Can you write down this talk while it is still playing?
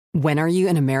When are you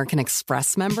an American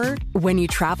Express member? When you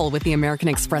travel with the American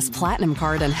Express Platinum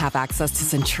Card and have access to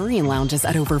Centurion Lounges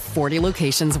at over 40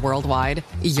 locations worldwide,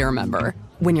 you're a member.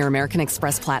 When your American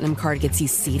Express Platinum Card gets you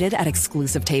seated at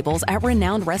exclusive tables at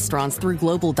renowned restaurants through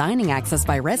global dining access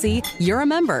by Resy, you're a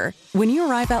member. When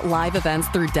you arrive at live events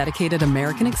through dedicated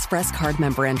American Express Card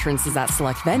member entrances at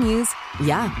select venues,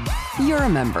 yeah, you're a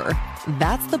member.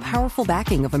 That's the powerful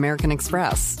backing of American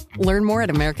Express. Learn more at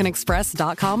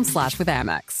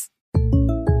americanexpress.com/withAmex.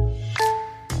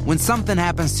 When something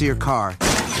happens to your car,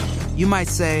 you might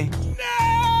say,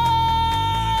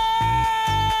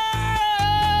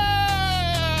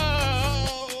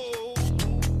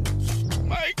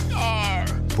 My car!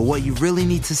 but what you really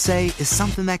need to say is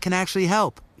something that can actually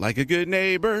help. Like a good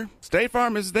neighbor, State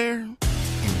Farm is there. And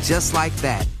just like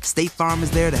that, State Farm is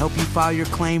there to help you file your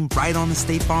claim right on the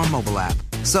State Farm mobile app.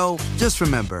 So just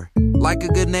remember, like a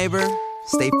good neighbor,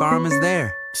 State Farm is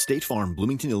there. State Farm,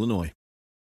 Bloomington, Illinois.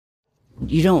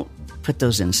 You don't put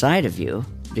those inside of you,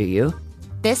 do you?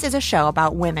 This is a show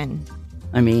about women.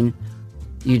 I mean,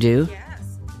 you do?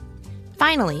 Yes.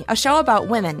 Finally, a show about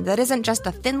women that isn't just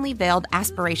a thinly veiled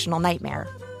aspirational nightmare.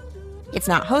 It's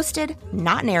not hosted,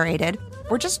 not narrated.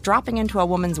 We're just dropping into a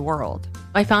woman's world.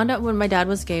 I found out when my dad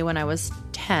was gay when I was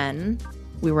 10.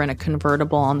 We were in a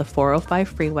convertible on the 405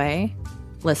 freeway,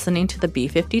 listening to the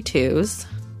B-52s.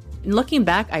 And looking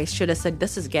back, I should have said,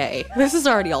 this is gay. This is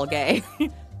already all gay.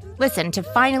 Listen to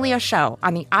Finally a Show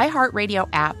on the iHeartRadio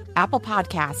app, Apple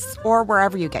Podcasts, or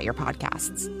wherever you get your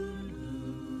podcasts.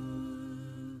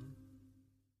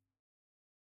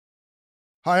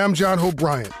 Hi, I'm John Hope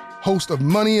Bryant, host of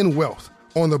Money and Wealth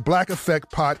on the Black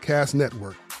Effect Podcast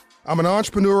Network. I'm an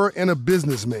entrepreneur and a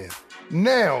businessman.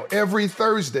 Now, every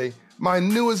Thursday, my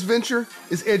newest venture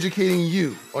is educating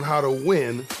you on how to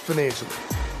win financially.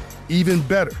 Even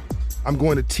better, I'm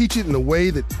going to teach it in a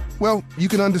way that, well, you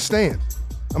can understand.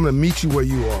 I'm going to meet you where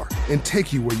you are and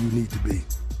take you where you need to be.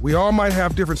 We all might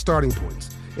have different starting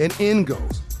points and end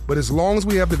goals, but as long as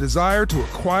we have the desire to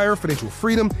acquire financial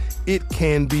freedom, it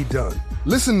can be done.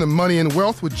 Listen to Money and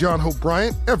Wealth with John Hope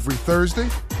Bryant every Thursday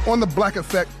on the Black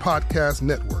Effect Podcast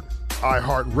Network,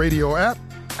 iHeartRadio app,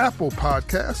 Apple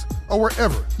Podcasts, or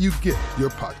wherever you get your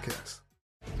podcasts.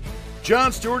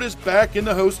 Jon Stewart is back in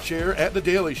the host chair at The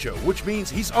Daily Show, which means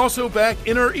he's also back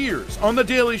in our ears on The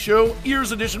Daily Show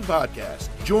Ears Edition podcast.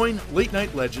 Join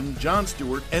late-night legend Jon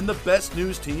Stewart and the best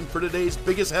news team for today's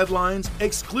biggest headlines,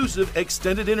 exclusive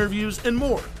extended interviews, and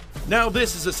more. Now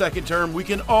this is a second term we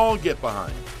can all get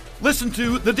behind. Listen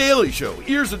to The Daily Show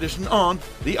Ears Edition on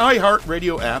the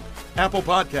iHeartRadio app, Apple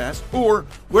Podcasts, or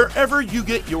wherever you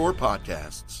get your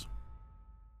podcasts.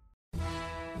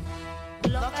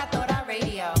 Locatora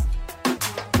Radio.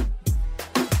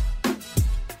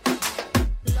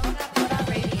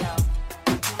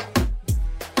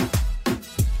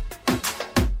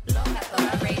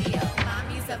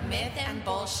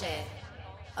 Bullshit.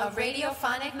 A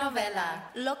radiophonic novela.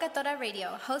 Locatora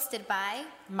Radio, hosted by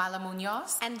Mala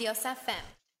Muñoz and Diosa Fem.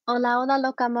 Hola, hola,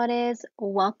 locamores.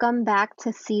 Welcome back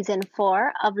to Season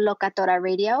 4 of Locatora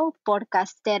Radio,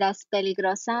 Podcasteras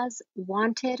Peligrosas,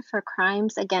 wanted for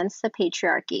crimes against the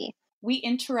patriarchy. We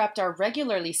interrupt our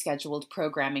regularly scheduled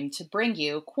programming to bring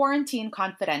you Quarantine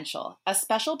Confidential, a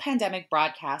special pandemic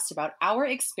broadcast about our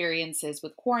experiences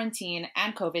with quarantine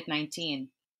and COVID-19.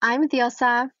 I'm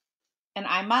Diosa. And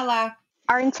I'm Mala.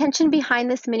 Our intention behind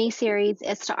this mini-series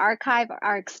is to archive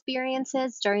our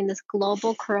experiences during this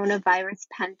global coronavirus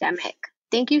pandemic.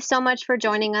 Thank you so much for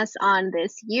joining us on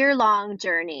this year-long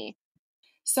journey.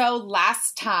 So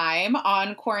last time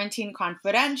on Quarantine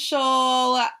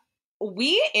Confidential,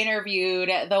 we interviewed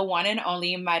the one and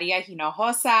only Maria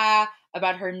Hinojosa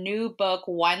about her new book,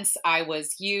 Once I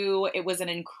Was You. It was an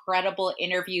incredible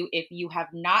interview. If you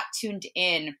have not tuned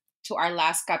in to our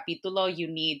last capítulo, you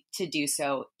need to do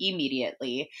so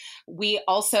immediately. We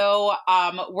also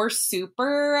were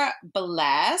super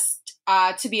blessed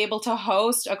to be able to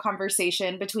host a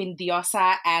conversation between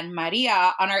Diosa and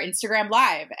Maria on our Instagram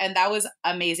Live. And that was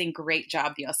amazing. Great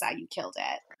job, Diosa. You killed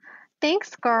it.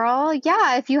 Thanks, girl.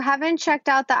 Yeah, if you haven't checked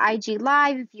out the IG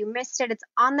Live, if you missed it, it's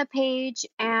on the page.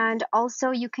 And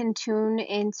also you can tune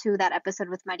into that episode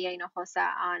with Maria Hinojosa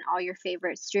on all your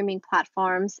favorite streaming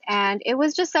platforms. And it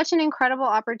was just such an incredible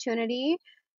opportunity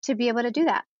to be able to do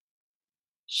that.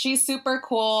 She's super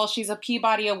cool. She's a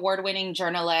Peabody Award-winning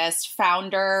journalist,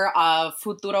 founder of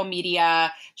Futuro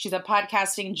Media. She's a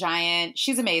podcasting giant.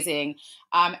 She's amazing.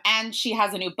 And she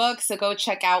has a new book, so go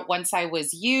check out Once I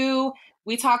Was You.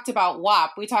 We talked about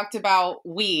WAP, we talked about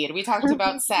weed, we talked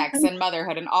about sex and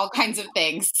motherhood and all kinds of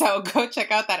things. So go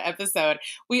check out that episode.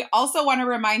 We also want to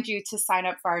remind you to sign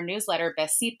up for our newsletter,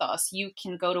 Besitos. You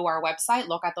can go to our website,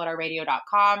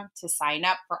 locatoraradio.com, to sign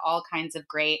up for all kinds of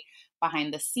great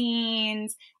behind the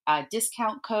scenes,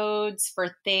 discount codes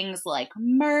for things like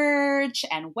merch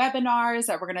and webinars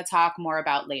that we're going to talk more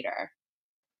about later.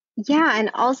 Yeah,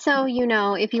 and also,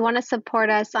 if you want to support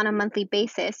us on a monthly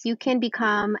basis, you can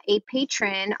become a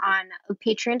patron on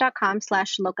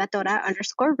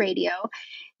patreon.com/locatora_radio.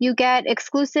 You get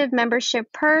exclusive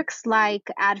membership perks like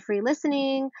ad-free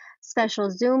listening, special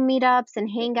Zoom meetups and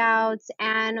hangouts,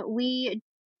 and we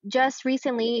just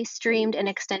recently streamed an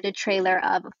extended trailer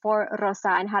of For Rosa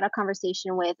and had a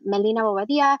conversation with Melina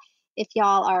Bobadilla. If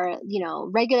y'all are,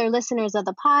 regular listeners of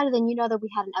the pod, then you know that we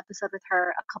had an episode with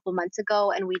her a couple months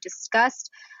ago, and we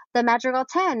discussed the Madrigal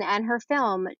 10 and her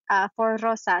film, For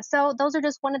Rosa. So those are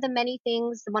just one of the many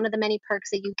things, one of the many perks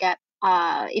that you get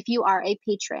if you are a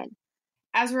patron.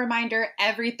 As a reminder,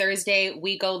 every Thursday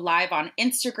we go live on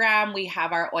Instagram. We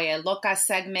have our Oye Loca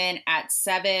segment at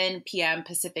 7 p.m.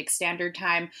 Pacific Standard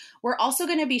Time. We're also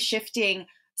going to be shifting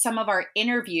some of our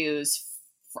interviews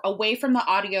away from the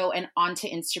audio and onto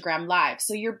Instagram Live.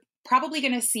 So you're probably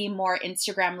going to see more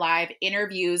Instagram Live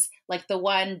interviews like the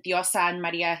one Diosa and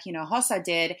Maria Hinojosa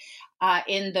did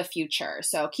in the future.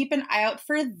 So keep an eye out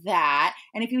for that.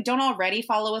 And if you don't already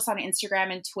follow us on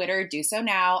Instagram and Twitter, do so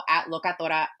now at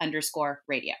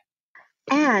locatora_radio.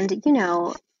 And,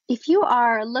 if you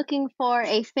are looking for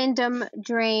a fandom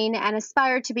drain and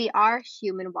aspire to be our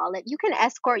human wallet, you can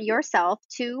escort yourself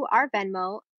to our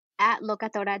Venmo at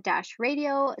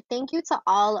locatora-radio. Thank you to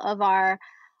all of our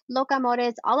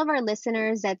Locamores, all of our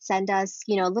listeners that send us,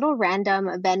 little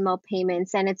random Venmo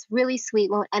payments. And it's really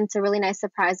sweet and it's a really nice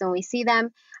surprise when we see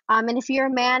them. And if you're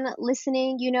a man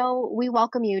listening, we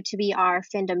welcome you to be our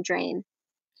fandom drain.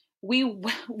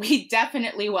 We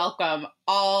definitely welcome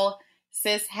all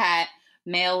cishet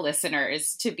male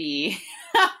listeners to be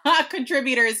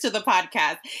contributors to the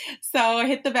podcast. So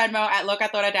hit the Venmo at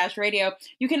locatora-radio.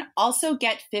 You can also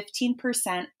get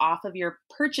 15% off of your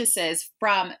purchases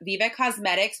from Vive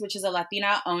Cosmetics, which is a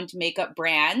Latina-owned makeup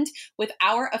brand, with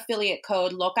our affiliate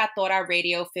code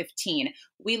LocaToraRadio15.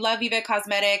 We love Vive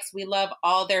Cosmetics. We love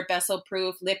all their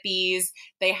Bezel-proof lippies.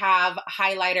 They have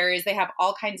highlighters. They have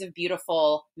all kinds of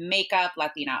beautiful makeup,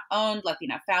 Latina-owned,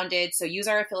 Latina-founded. So use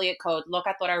our affiliate code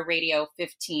LocaToraRadio15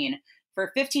 for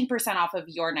 15% off of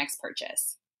your next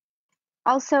purchase.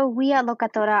 Also, we at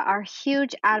Locatora are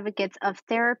huge advocates of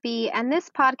therapy, and this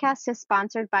podcast is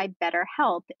sponsored by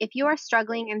BetterHelp. If you are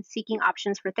struggling and seeking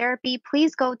options for therapy,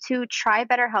 please go to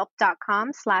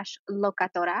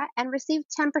trybetterhelp.com/locatora and receive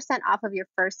 10% off of your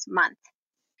first month.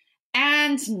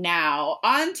 And now,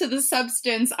 on to the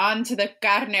substance, on to the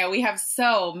carne. We have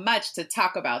so much to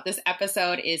talk about. This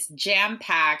episode is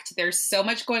jam-packed. There's so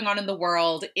much going on in the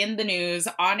world, in the news,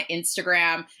 on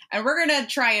Instagram, and we're going to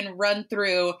try and run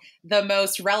through the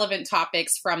most relevant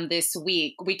topics from this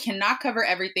week. We cannot cover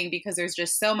everything because there's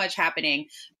just so much happening,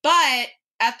 but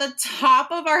at the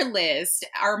top of our list,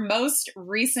 our most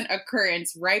recent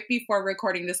occurrence right before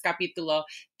recording this capítulo,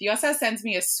 Diosa sends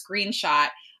me a screenshot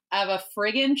of a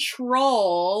friggin'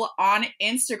 troll on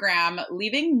Instagram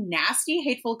leaving nasty,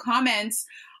 hateful comments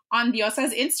on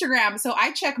Diosa's Instagram. So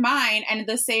I check mine, and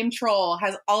the same troll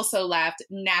has also left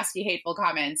nasty, hateful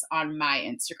comments on my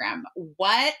Instagram.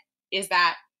 What is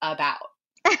that about?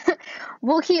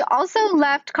 Well, he also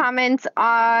left comments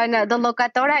on the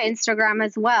Locatora Instagram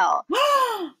as well.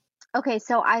 Okay,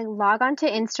 so I log onto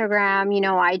Instagram,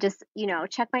 I just,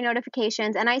 check my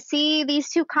notifications, and I see these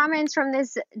two comments from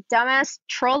this dumbass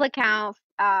troll account.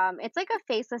 It's like a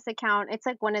faceless account. It's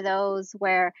like one of those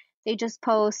where they just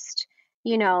post,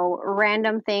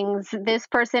 random things. This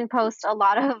person posts a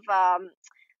lot of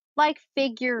like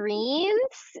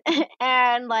figurines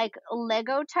and like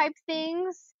Lego type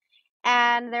things,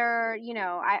 and they're,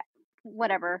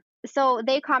 whatever. So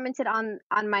they commented on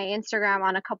my Instagram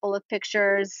on a couple of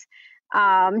pictures,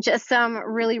 just some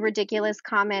really ridiculous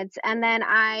comments. And then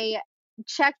I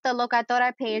checked the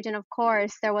Locatora page, and of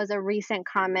course there was a recent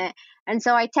comment. And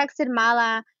so I texted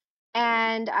Mala,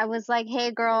 and I was like,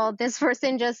 hey girl, this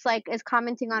person just like is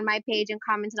commenting on my page and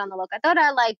commented on the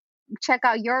Locatora, like check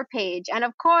out your page. And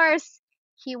of course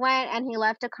he went and he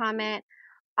left a comment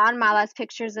on Mala's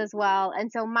pictures as well.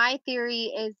 And so my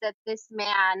theory is that this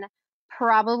man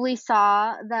probably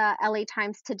saw the LA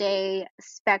Times Today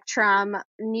Spectrum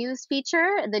news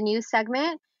feature, the news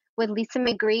segment with Lisa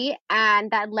McGree, and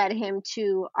that led him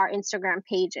to our Instagram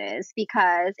pages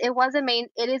because it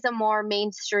is a more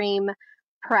mainstream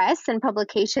press and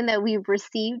publication that we've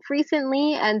received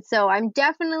recently. And so I'm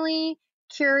definitely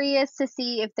curious to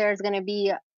see if there's going to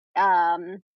be,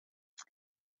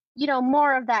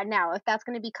 more of that now, if that's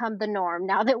going to become the norm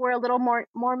now that we're a little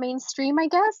more mainstream, I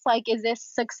guess. Like, is this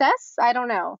success? I don't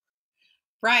know.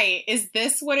 Right. Is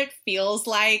this what it feels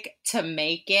like to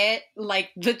make it?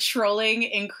 Like the trolling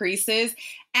increases.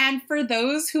 And for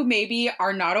those who maybe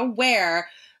are not aware,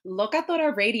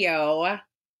 Locatora Radio,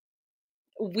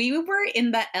 we were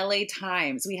in the LA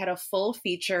Times. We had a full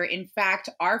feature. In fact,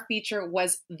 our feature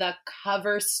was the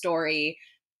cover story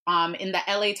in the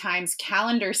LA Times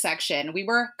calendar section. We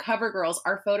were cover girls.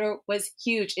 Our photo was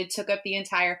huge. It took up the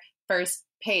entire first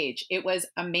page. It was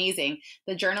amazing.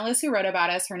 The journalist who wrote about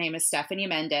us, her name is Stephanie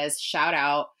Mendez. Shout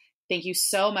out. Thank you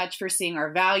so much for seeing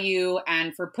our value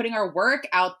and for putting our work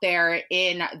out there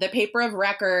in the paper of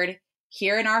record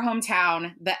here in our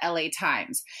hometown, the LA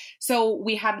Times. So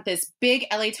we had this big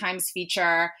LA Times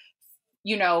feature,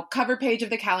 cover page of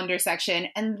the calendar section.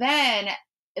 And then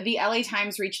the LA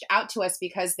Times reached out to us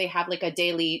because they have like a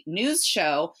daily news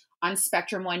show on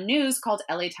Spectrum One News called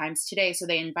LA Times Today. So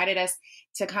they invited us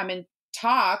to come and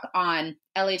talk on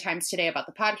LA Times Today about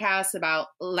the podcast, about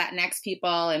Latinx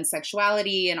people and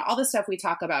sexuality and all the stuff we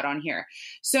talk about on here.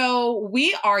 So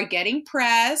we are getting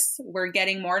press. We're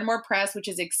getting more and more press, which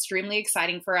is extremely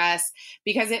exciting for us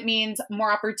because it means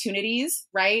more opportunities,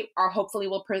 right? Or hopefully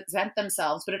will present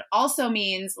themselves. But it also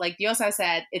means, like Diosa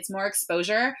said, it's more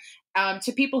exposure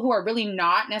to people who are really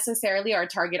not necessarily our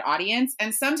target audience.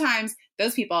 And sometimes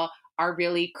those people are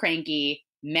really cranky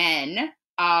men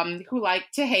who like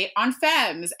to hate on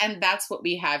femmes. And that's what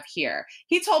we have here.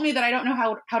 He told me that I don't know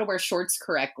how to wear shorts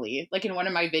correctly, like in one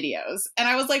of my videos. And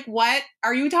I was like, what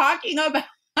are you talking about?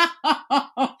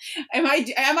 Am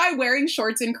I wearing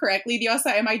shorts incorrectly,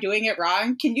 Diosa? Am I doing it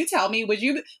wrong? Can you tell me? Would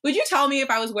you tell me if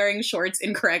I was wearing shorts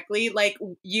incorrectly? Like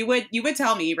you would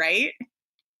tell me, right?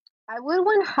 I would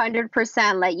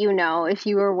 100% let you know if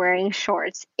you were wearing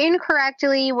shorts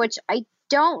incorrectly, which I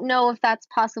don't know if that's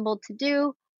possible to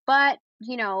do, but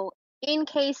in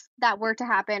case that were to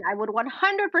happen, I would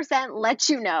 100% let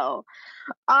you know.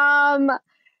 The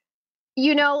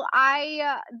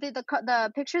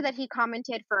picture that he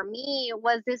commented for me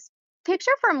was this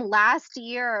picture from last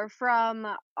year from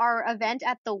our event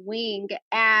at the Wing,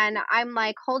 and I'm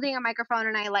like holding a microphone,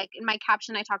 and I like in my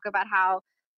caption I talk about how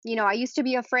I used to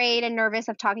be afraid and nervous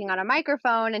of talking on a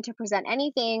microphone and to present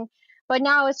anything, but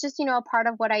now it's just a part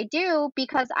of what I do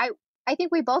because I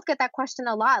think we both get that question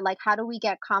a lot, like how do we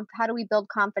build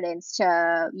confidence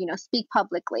to speak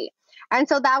publicly. And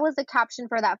so that was the caption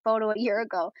for that photo a year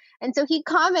ago. And so he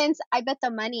comments, I bet the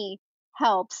money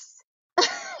helps.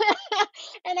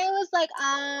 And I was like,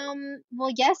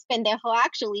 well, yes, pendejo,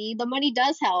 actually, the money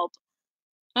does help.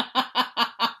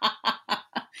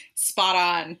 Spot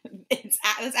on. It's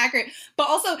accurate. But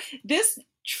also, this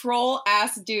troll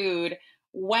ass dude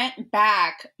went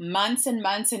back months and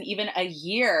months and even a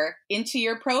year into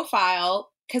your profile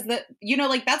because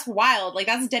that's wild. Like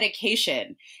that's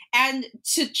dedication. And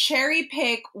to cherry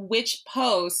pick which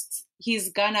posts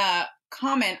he's gonna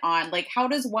comment on, like how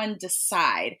does one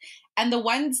decide? And the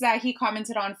ones that he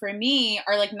commented on for me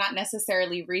are like not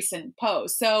necessarily recent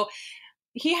posts. So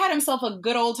he had himself a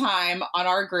good old time on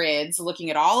our grids looking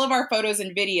at all of our photos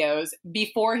and videos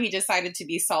before he decided to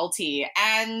be salty.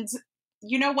 And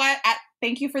you know what?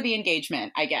 Thank you for the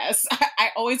engagement, I guess.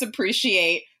 I always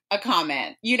appreciate a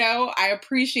comment. I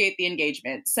appreciate the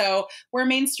engagement. So we're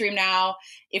mainstream now.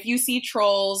 If you see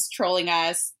trolls trolling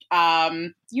us,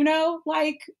 feel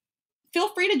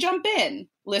free to jump in,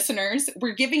 listeners.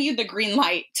 We're giving you the green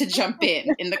light to jump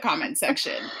in the comment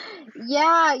section.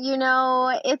 Yeah,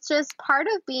 it's just part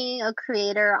of being a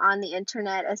creator on the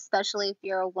internet, especially if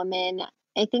you're a woman.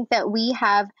 I think that we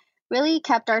have really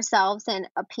kept ourselves in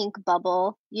a pink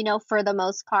bubble, for the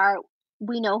most part.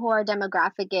 We know who our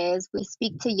demographic is. We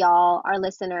speak to y'all, our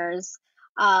listeners.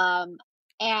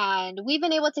 And we've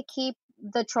been able to keep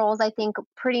the trolls, I think,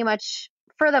 pretty much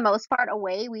for the most part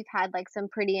away. We've had like some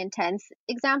pretty intense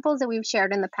examples that we've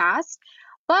shared in the past.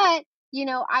 But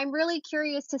I'm really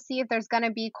curious to see if there's going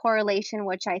to be correlation,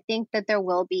 which I think that there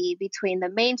will be between the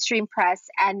mainstream press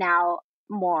and now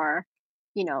more,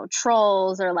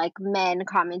 trolls or like men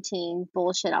commenting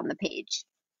bullshit on the page.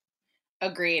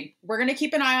 Agreed. We're going to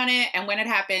keep an eye on it. And when it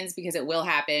happens, because it will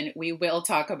happen, we will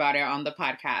talk about it on the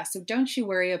podcast. So don't you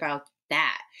worry about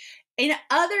that. In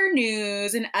other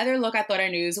news, in other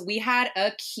Locatora news, we had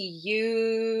a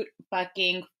cute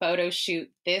fucking photo shoot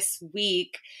this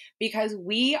week because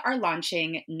we are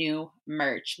launching new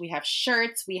merch. We have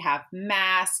shirts, we have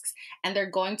masks, and they're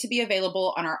going to be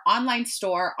available on our online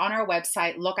store on our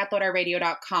website,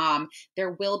 locatoraradio.com.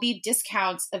 There will be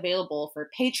discounts available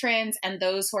for patrons and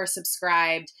those who are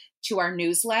subscribed to our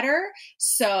newsletter.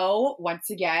 So once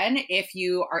again, if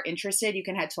you are interested, you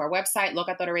can head to our website,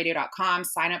 locatoraradio.com,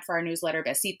 sign up for our newsletter,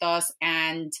 Besitos,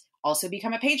 and also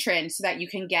become a patron so that you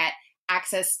can get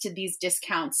access to these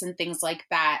discounts and things like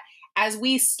that as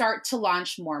we start to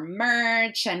launch more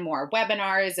merch and more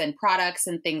webinars and products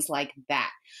and things like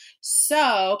that.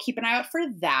 So keep an eye out for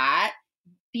that.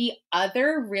 The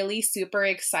other really super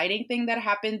exciting thing that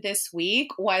happened this week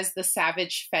was the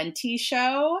Savage Fenty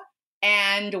show.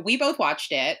 And we both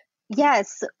watched it.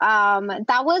 Yes,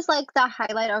 that was like the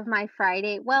highlight of my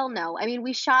Friday. Well, no, I mean,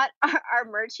 we shot our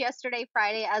merch yesterday,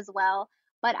 Friday as well.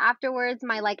 But afterwards,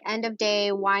 my like end of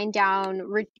day wind down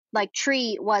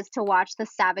treat was to watch the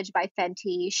Savage by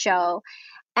Fenty show.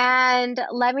 And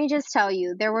let me just tell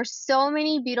you, there were so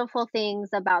many beautiful things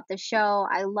about the show.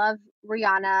 I love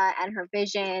Rihanna and her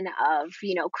vision of,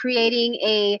 creating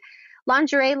a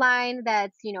lingerie line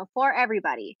that's, for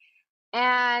everybody.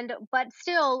 But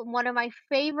still, one of my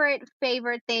favorite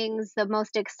things, the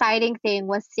most exciting thing,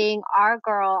 was seeing our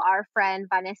girl, our friend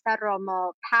Vanessa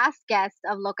Romo, past guest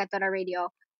of Locatora Radio,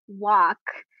 walk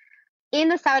in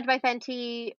the Savage by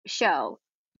Fenty show.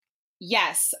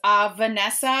 Yes,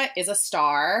 Vanessa is a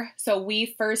star. So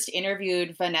we first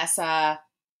interviewed Vanessa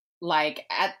like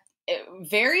at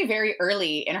very, very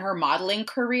early in her modeling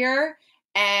career.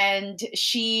 And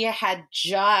she had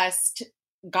just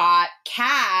got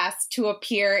cast to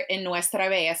appear in Nuestra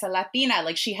Belleza Latina.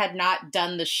 Like, she had not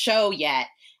done the show yet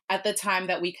at the time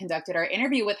that we conducted our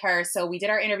interview with her. So we did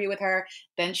our interview with her.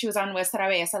 Then she was on Nuestra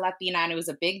Belleza Latina, and it was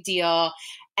a big deal.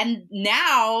 And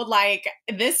now, like,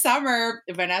 this summer,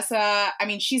 Vanessa, I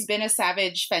mean, she's been a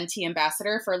Savage Fenty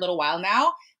ambassador for a little while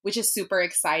now, which is super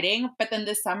exciting. But then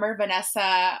this summer,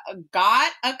 Vanessa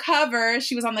got a cover.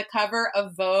 She was on the cover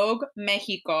of Vogue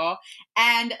Mexico.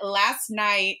 And last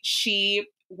night, she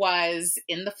was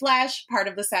in the flesh, part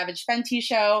of the Savage Fenty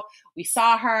show. We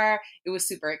saw her. It was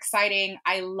super exciting.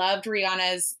 I loved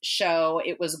Rihanna's show.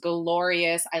 It was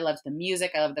glorious. I loved the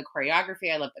music. I loved the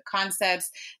choreography. I loved the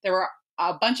concepts. There were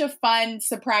a bunch of fun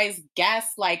surprise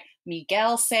guests, like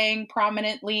Miguel sang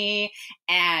prominently,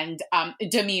 and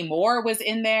Demi Moore was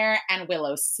in there, and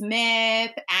Willow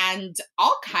Smith, and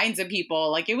all kinds of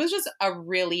people. Like, it was just a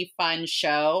really fun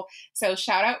show. So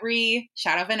shout out Ree,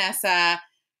 shout out Vanessa.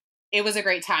 It was a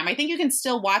great time. I think you can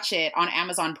still watch it on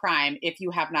Amazon Prime if you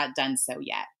have not done so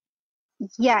yet.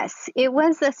 Yes, it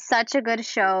was such a good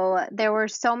show. There were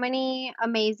so many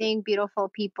amazing,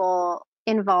 beautiful people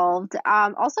involved.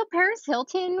 Also, Paris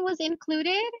Hilton was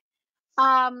included,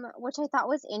 which I thought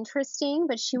was interesting,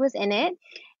 but she was in it.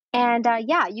 And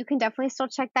yeah, you can definitely still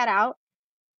check that out.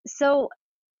 So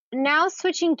now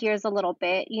switching gears a little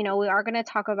bit, we are going to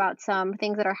talk about some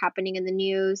things that are happening in the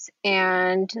news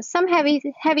and some heavy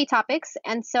topics.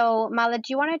 And so, Mala, do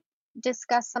you want to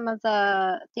discuss some of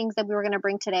the things that we were going to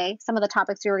bring today, some of the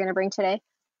topics we were going to bring today?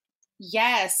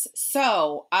 Yes.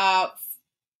 So,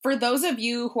 for those of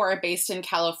you who are based in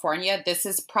California, this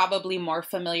is probably more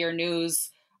familiar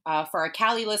news for our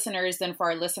Cali listeners than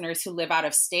for our listeners who live out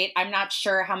of state. I'm not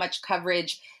sure how much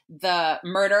coverage the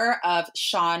murder of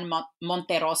Sean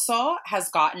Monterroso has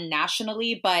gotten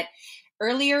nationally, but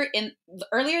earlier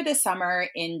this summer,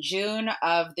 in June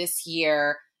of this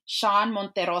year, Sean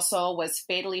Monterroso was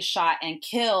fatally shot and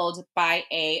killed by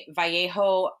a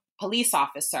Vallejo police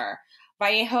officer.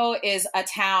 Vallejo is a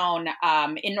town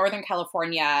in Northern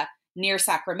California near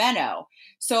Sacramento.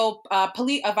 So a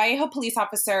Vallejo police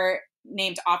officer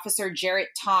named Officer Jarrett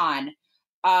Ton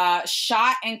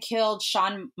shot and killed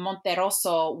Sean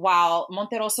Monterroso while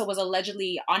Monterroso was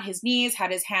allegedly on his knees,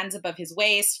 had his hands above his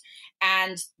waist,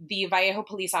 and the Vallejo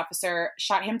police officer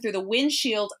shot him through the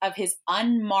windshield of his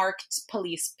unmarked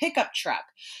police pickup truck.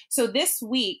 So this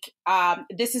week,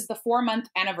 this is the 4-month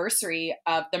anniversary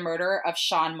of the murder of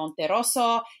Sean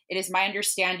Monterroso. It is my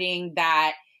understanding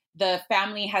that the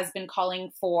family has been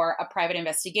calling for a private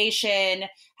investigation,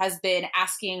 has been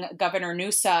asking Governor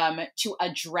Newsom to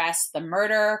address the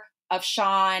murder of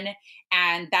Sean,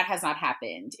 and that has not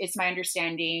happened. It's my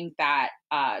understanding that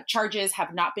charges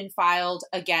have not been filed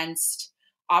against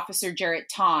Officer Jarrett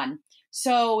Ton.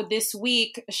 So this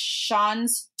week,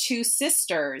 Sean's 2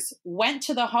 sisters went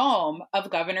to the home of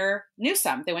Governor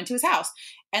Newsom. They went to his house,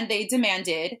 and they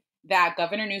demanded that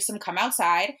Governor Newsom come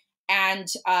outside and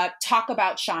talk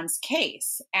about Sean's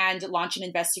case and launch an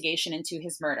investigation into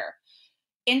his murder.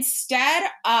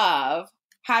 Instead of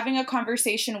having a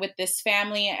conversation with this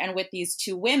family and with these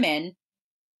two women,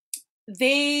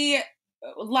 these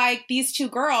two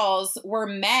girls were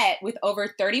met with over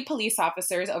 30 police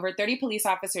officers. Over 30 police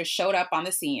officers showed up on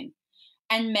the scene,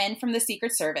 and men from the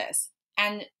Secret Service.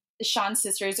 And Sean's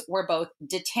sisters were both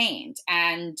detained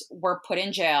and were put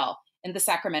in jail in the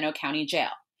Sacramento County Jail.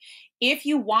 If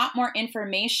you want more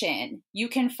information, you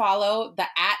can follow the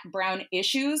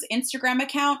 @BrownIssues Instagram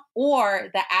account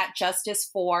or the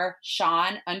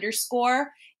 @Justice4Sean _.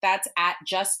 That's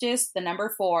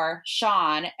 @Justice4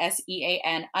 Sean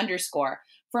SEAN _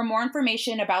 for more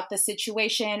information about the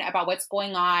situation, about what's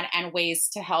going on, and ways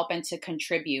to help and to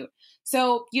contribute.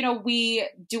 So, we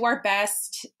do our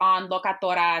best on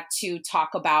Locatora to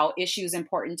talk about issues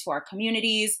important to our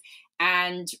communities.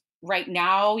 And right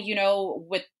now,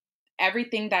 with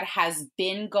everything that has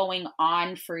been going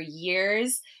on for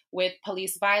years with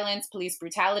police violence, police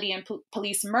brutality, and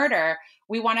police murder,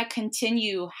 we want to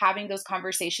continue having those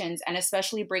conversations, and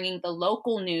especially bringing the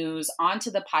local news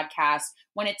onto the podcast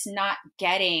when it's not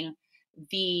getting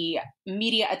the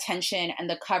media attention and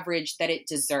the coverage that it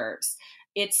deserves.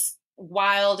 It's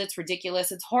wild, it's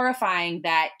ridiculous, it's horrifying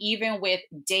that even with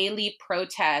daily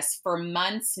protests for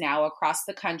months now across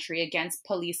the country against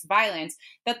police violence,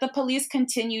 that the police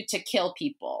continue to kill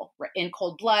people in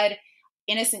cold blood,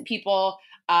 innocent people,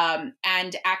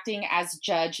 and acting as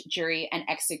judge, jury, and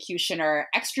executioner,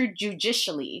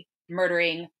 extrajudicially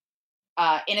murdering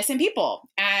innocent people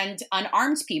and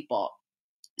unarmed people.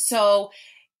 So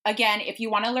again, if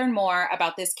you want to learn more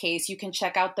about this case, you can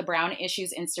check out the Brown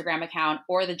Issues Instagram account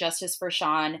or the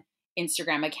Justice4Sean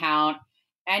Instagram account.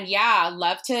 And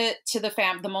love to the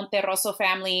Monterroso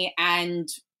family. And,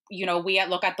 we at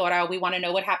Locatora, we want to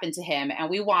know what happened to him. And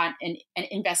we want an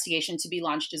investigation to be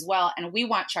launched as well. And we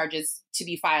want charges to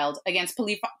be filed against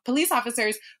police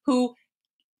officers who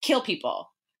kill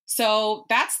people. So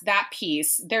that's that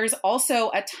piece. There's also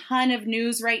a ton of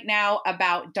news right now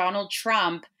about Donald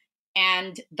Trump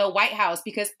and the White House,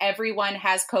 because everyone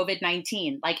has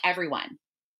COVID-19, like everyone.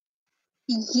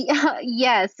 Yeah,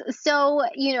 yes. So,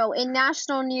 in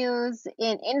national news,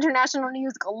 in international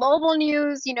news, global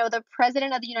news, the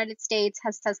president of the United States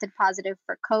has tested positive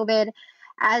for COVID.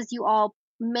 As you all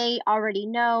may already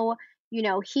know,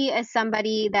 he is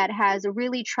somebody that has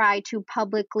really tried to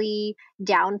publicly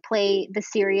downplay the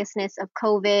seriousness of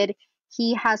COVID.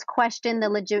 He has questioned the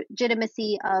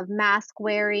legitimacy of mask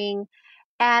wearing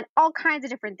and all kinds of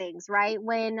different things, right?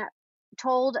 When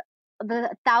told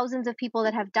the thousands of people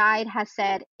that have died, has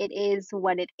said it is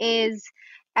what it is.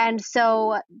 And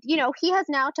so, he has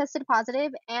now tested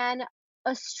positive, and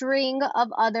a string of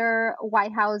other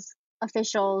White House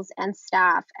officials and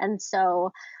staff. And so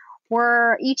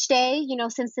we're each day,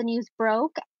 since the news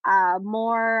broke,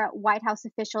 more White House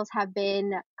officials have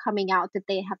been coming out that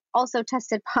they have also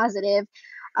tested positive.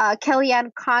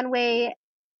 Kellyanne Conway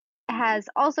has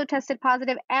also tested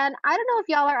positive. And I don't know if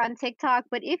y'all are on TikTok,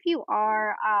 but if you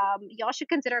are, y'all should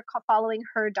consider following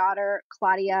her daughter,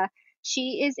 Claudia.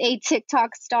 She is a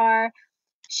TikTok star.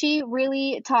 She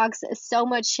really talks so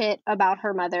much shit about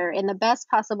her mother in the best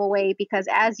possible way, because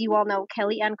as you all know,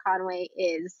 Kellyanne Conway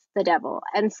is the devil.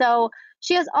 And so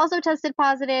she has also tested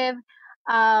positive.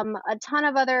 A ton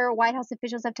of other White House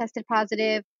officials have tested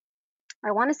positive.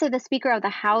 I want to say the Speaker of the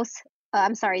House,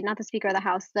 I'm sorry, not the Speaker of the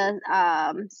House,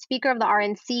 the Speaker of the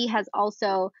RNC has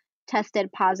also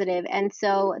tested positive. And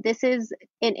so this is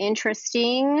an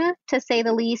interesting, to say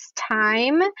the least,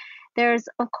 time. There's,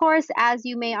 of course, as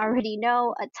you may already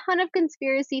know, a ton of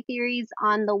conspiracy theories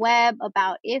on the web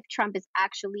about if Trump is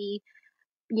actually,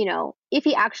 if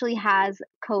he actually has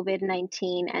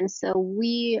COVID-19. And so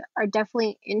we are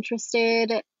definitely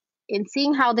interested in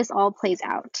seeing how this all plays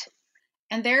out.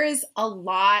 And there is a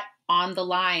lot on the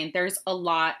line. There's a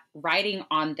lot riding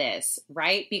on this,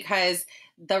 right? Because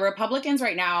the Republicans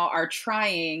right now are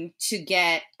trying to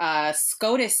get a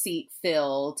SCOTUS seat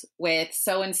filled with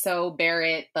so-and-so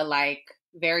Barrett, the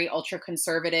very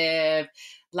ultra-conservative,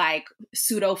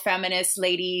 pseudo-feminist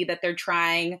lady that they're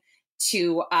trying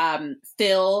to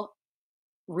fill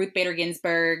Ruth Bader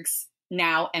Ginsburg's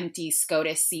now empty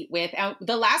SCOTUS seat with.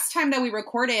 The last time that we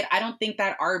recorded, I don't think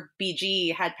that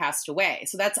RBG had passed away.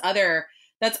 So that's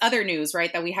other news,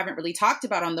 right? That we haven't really talked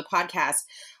about on the podcast.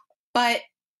 But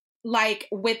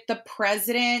with the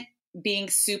president being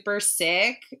super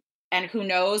sick, and who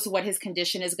knows what his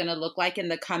condition is going to look like in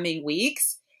the coming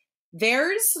weeks,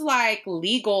 there's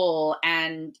legal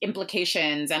and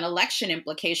implications and election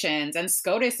implications and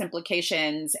SCOTUS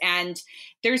implications. And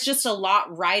there's just a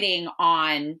lot riding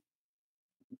on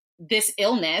this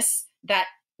illness that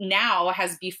now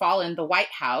has befallen the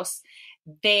White House,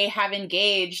 they have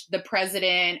engaged the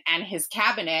president and his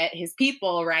cabinet, his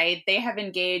people, right? They have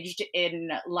engaged in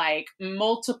like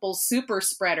multiple super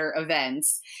spreader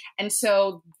events. And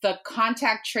so the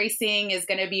contact tracing is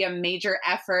going to be a major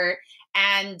effort.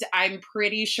 And I'm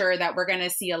pretty sure that we're going to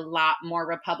see a lot more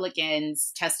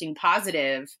Republicans testing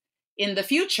positive in the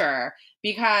future,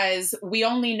 because we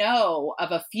only know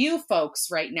of a few folks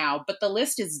right now, but the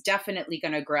list is definitely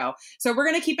going to grow. So we're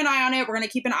going to keep an eye on it. We're going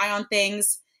to keep an eye on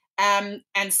things and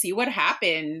see what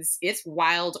happens. It's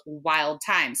wild, wild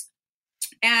times.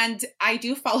 And I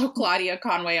do follow Claudia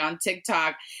Conway on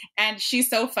TikTok, and she's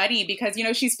so funny because, you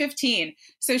know, she's 15.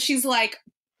 So she's like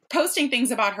posting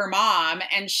things about her mom,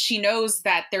 and she knows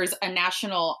that there's a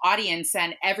national audience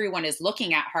and everyone is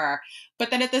looking at her. But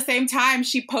then at the same time,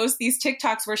 she posts these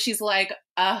TikToks where she's like,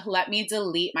 let me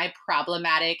delete my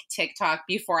problematic TikTok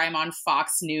before I'm on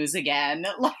Fox News again.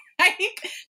 Like,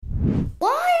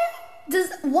 why is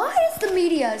the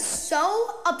media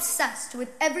so obsessed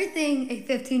with everything a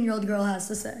 15-year-old girl has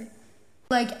to say?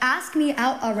 Like, ask me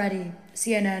out already,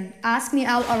 CNN. Ask me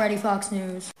out already, Fox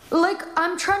News. Like,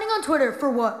 I'm trending on Twitter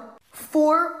for what?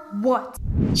 For what?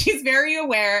 She's very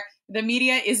aware. The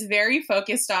media is very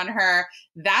focused on her.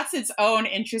 That's its own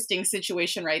interesting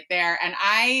situation right there. And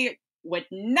I would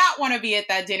not want to be at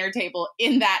that dinner table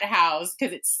in that house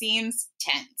because it seems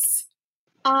tense.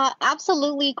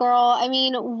 Absolutely, girl. I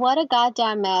mean, what a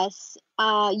goddamn mess.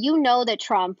 You know that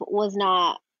Trump was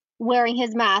not wearing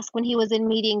his mask when he was in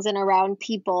meetings and around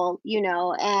people, you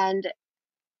know, and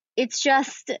it's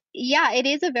just, yeah, it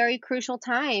is a very crucial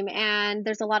time. And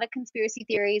there's a lot of conspiracy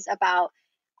theories about,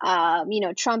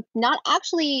 Trump not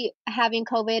actually having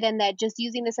COVID and that just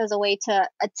using this as a way to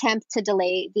attempt to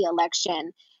delay the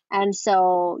election. And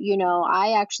so, you know,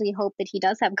 I actually hope that he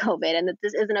does have COVID and that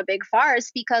this isn't a big farce,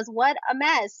 because what a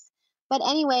mess. But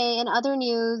anyway, in other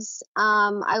news,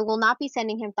 I will not be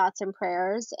sending him thoughts and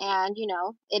prayers. And, you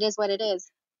know, it is what it is.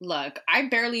 Look, I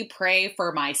barely pray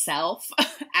for myself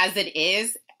as it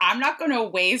is. I'm not going to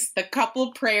waste the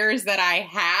couple prayers that I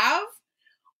have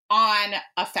on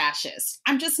a fascist.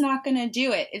 I'm just not going to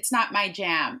do it. It's not my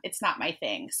jam. It's not my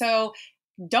thing. So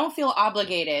don't feel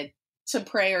obligated to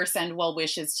pray or send well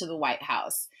wishes to the White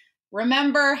House.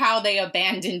 Remember how they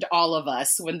abandoned all of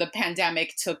us when the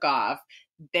pandemic took off.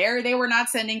 They were not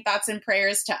sending thoughts and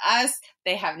prayers to us.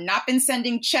 They have not been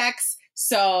sending checks.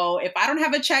 So if I don't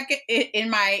have a check in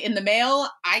the mail,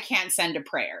 I can't send a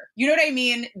prayer. You know what I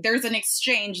mean? There's an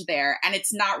exchange there, and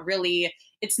there's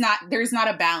not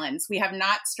a balance. We have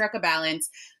not struck a balance.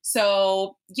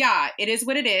 So yeah, it is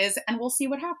what it is, and we'll see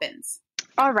what happens.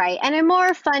 All right. And in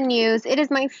more fun news, it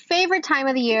is my favorite time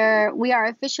of the year. We are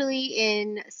officially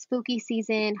in spooky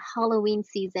season, Halloween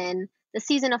season, the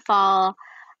season of fall.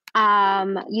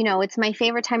 It's my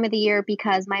favorite time of the year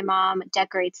because my mom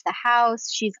decorates the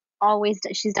house. She's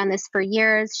done this for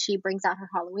years. She brings out her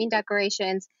Halloween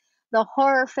decorations. The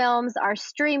horror films are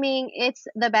streaming. It's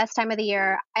the best time of the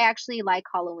year. I actually like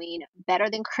Halloween better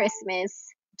than Christmas.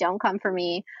 Don't come for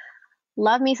me.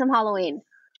 Love me some Halloween.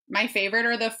 My favorite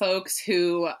are the folks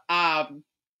who,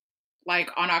 like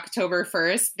on October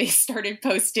 1st, they started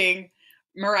posting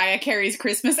Mariah Carey's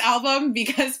Christmas album,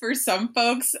 because for some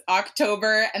folks,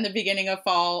 October and the beginning of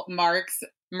fall marks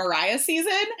Mariah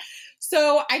season.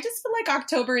 So I just feel like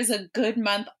October is a good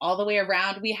month all the way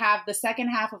around. We have the second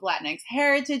half of Latinx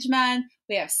Heritage Month.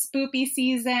 We have Spoopy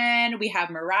season. We have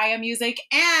Mariah music,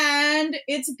 and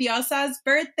it's Diosa's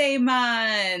birthday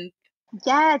month.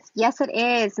 Yes, it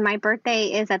is. My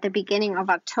birthday is at the beginning of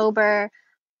October.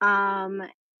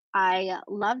 I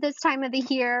love this time of the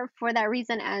year for that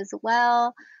reason as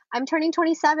well. I'm turning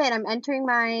 27. I'm entering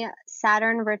my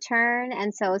Saturn return.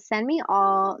 And so send me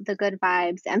all the good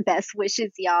vibes and best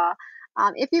wishes, y'all.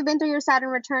 If you've been through your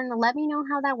Saturn return, let me know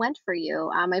how that went for you.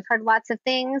 I've heard lots of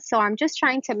things, so I'm just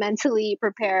trying to mentally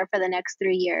prepare for the next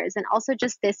 3 years and also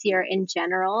just this year in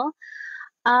general.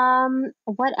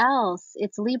 What else?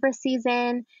 It's Libra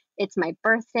season. It's my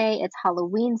birthday. It's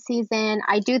Halloween season.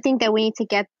 I do think that we need to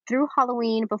get through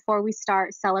Halloween before we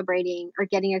start celebrating or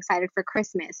getting excited for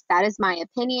Christmas. That is my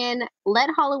opinion. Let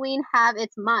Halloween have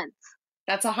its month.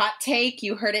 That's a hot take.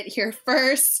 You heard it here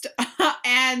first.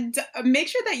 And make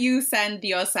sure that you send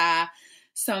Diosa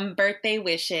some birthday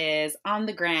wishes on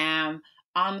the gram,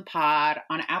 on the pod,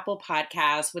 on Apple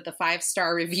Podcasts with a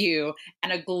 5-star review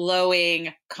and a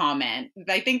glowing comment.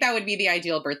 I think that would be the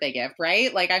ideal birthday gift,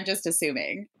 right? Like, I'm just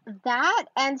assuming. That,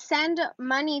 and send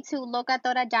money to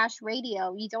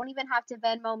Locatora-Radio. You don't even have to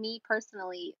Venmo me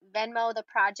personally. Venmo the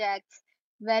project.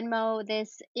 Venmo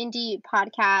this indie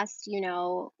podcast. You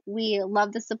know, we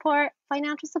love the support.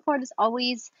 Financial support is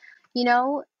always, you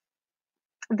know,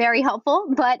 very helpful.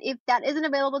 But if that isn't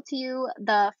available to you,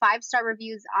 the 5-star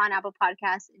reviews on Apple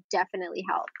Podcasts definitely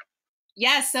help.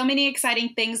 Yes, so many exciting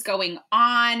things going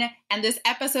on. And this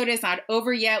episode is not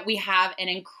over yet. We have an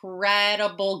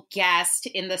incredible guest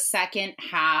in the second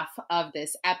half of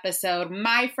this episode.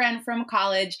 My friend from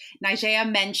college, Najeia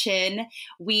Mention.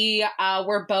 We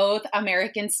were both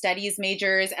American Studies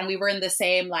majors, and we were in the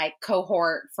same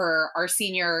cohort for our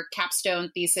senior capstone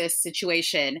thesis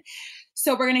situation.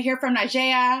 So we're going to hear from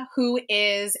Najeia, who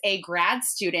is a grad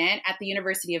student at the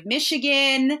University of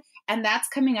Michigan, and that's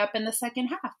coming up in the second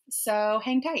half. So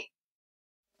hang tight.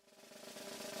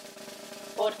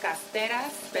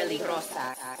 Podcasteras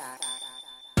peligrosas.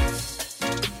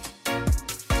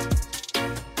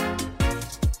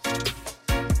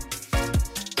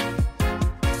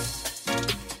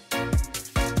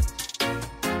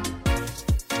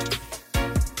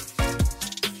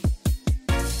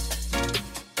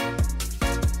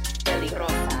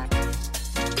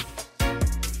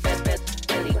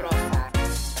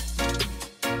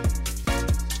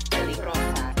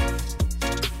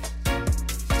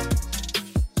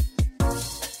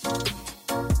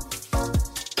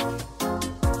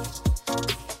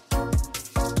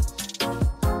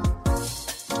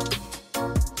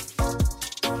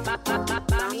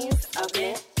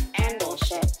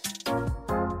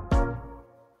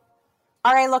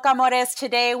 All right, look, amores,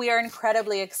 today we are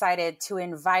incredibly excited to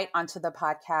invite onto the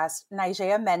podcast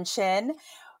Najeia Mention.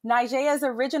 Najeia is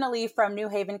originally from New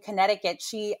Haven, Connecticut.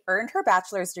 She earned her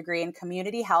bachelor's degree in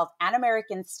community health and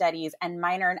American studies and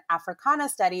minor in Africana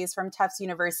studies from Tufts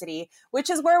University, which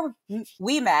is where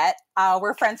we met.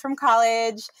 We're friends from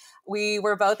college. We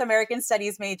were both American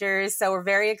studies majors, so we're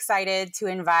very excited to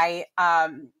invite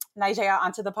Najeia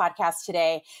onto the podcast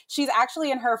today. She's actually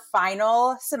in her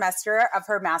final semester of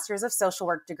her Master's of Social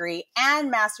Work degree and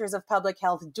Master's of Public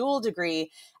Health dual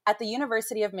degree at the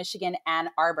University of Michigan, Ann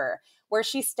Arbor, where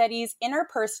she studies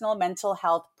interpersonal mental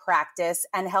health practice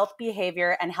and health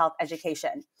behavior and health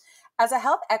education. As a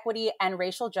health equity and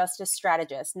racial justice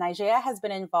strategist, Najeia has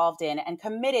been involved in and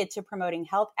committed to promoting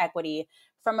health equity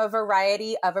from a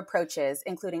variety of approaches,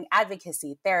 including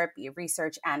advocacy, therapy,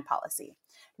 research, and policy.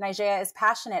 Najeia is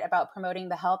passionate about promoting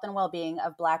the health and well-being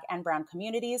of Black and Brown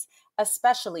communities,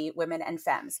 especially women and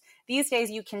femmes. These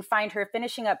days, you can find her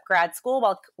finishing up grad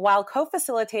school while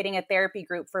co-facilitating a therapy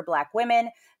group for Black women,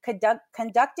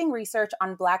 conducting research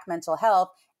on Black mental health,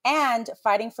 and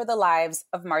fighting for the lives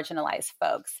of marginalized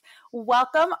folks.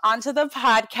 Welcome onto the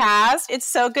podcast. It's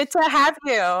so good to have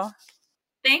you.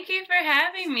 Thank you for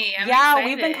having me. I'm excited.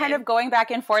 We've been kind of going back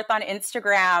and forth on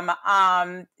Instagram,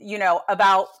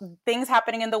 about things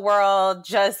happening in the world,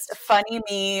 just funny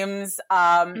memes,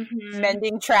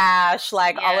 mending trash,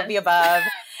 all of the above,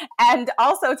 and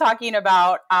also talking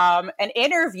about an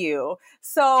interview.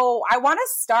 So I want to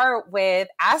start with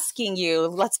asking you,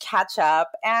 let's catch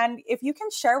up. And if you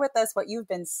can share with us what you've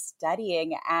been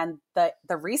studying and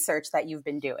the research that you've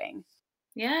been doing.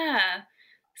 Yeah.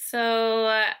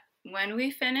 So when we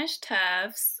finished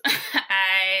Tufts,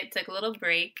 I took a little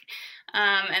break,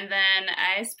 and then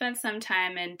I spent some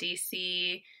time in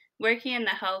DC working in the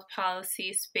health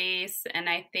policy space, and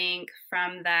I think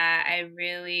from that I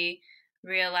really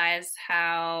realized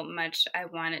how much I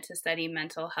wanted to study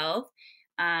mental health,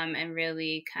 and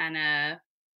really kind of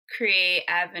create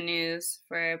avenues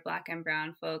for Black and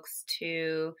Brown folks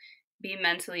to be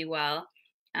mentally well,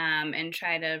 and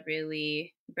try to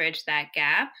really bridge that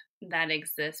gap that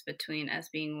exists between us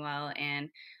being well and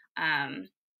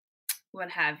what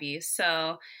have you.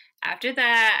 So after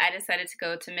that, I decided to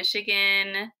go to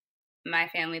Michigan. My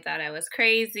family thought I was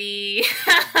crazy.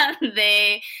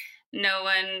 We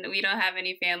don't have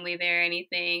any family there or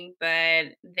anything,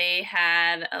 but they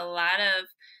had a lot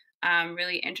of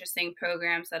really interesting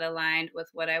programs that aligned with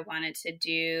what I wanted to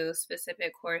do,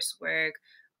 specific coursework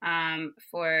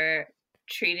for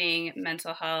treating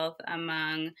mental health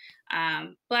among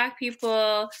Black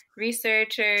people,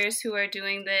 researchers who are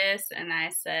doing this. And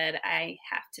I said, I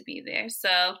have to be there.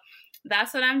 So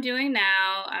that's what I'm doing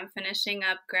now. I'm finishing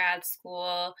up grad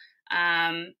school.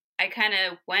 I kind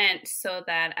of went so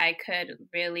that I could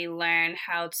really learn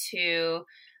how to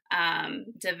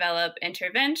develop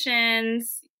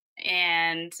interventions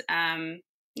and,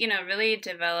 really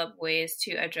develop ways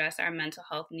to address our mental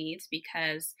health needs,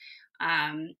 because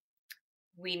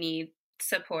we need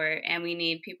support and we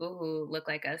need people who look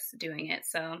like us doing it.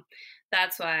 So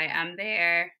that's why I'm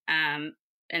there.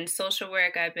 in social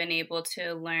work, I've been able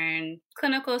to learn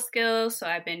clinical skills. So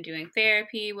I've been doing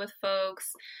therapy with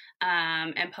folks,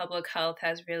 and public health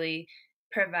has really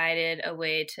provided a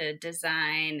way to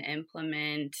design,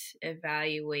 implement,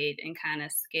 evaluate, and kind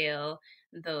of scale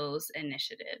those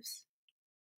initiatives.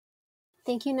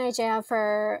 Thank you, Najeia,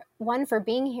 for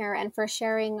being here and for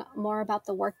sharing more about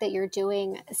the work that you're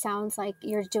doing. It sounds like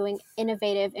you're doing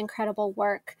innovative, incredible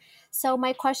work. So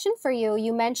my question for you,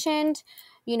 you mentioned,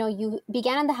 you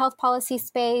began in the health policy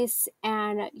space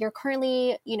and you're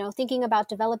currently, thinking about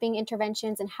developing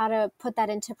interventions and how to put that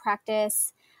into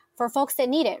practice for folks that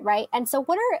need it, right? And so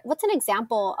what's an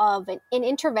example of an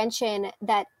intervention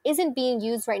that isn't being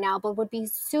used right now, but would be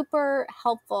super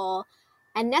helpful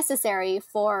and necessary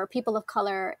for people of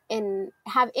color in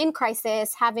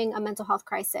crisis, having a mental health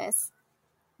crisis?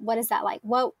 What is that like?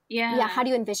 How do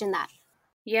you envision that?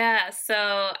 Yeah,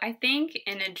 so I think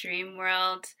in a dream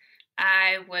world,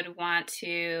 I would want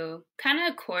to kind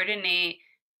of coordinate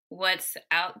what's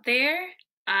out there,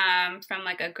 from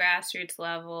like a grassroots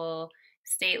level,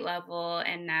 state level,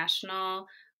 and national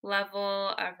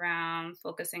level around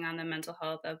focusing on the mental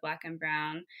health of Black and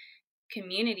Brown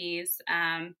communities.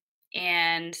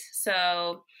 And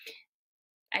so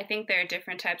I think there are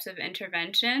different types of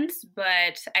interventions,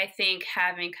 but I think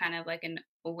having kind of like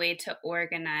a way to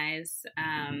organize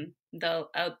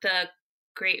the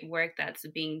great work that's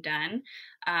being done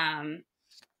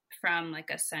from like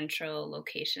a central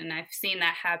location. I've seen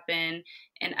that happen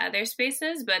in other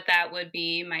spaces, but that would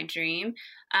be my dream.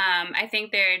 I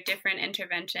think there are different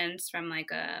interventions from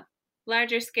like a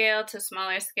larger scale to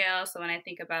smaller scale. So when I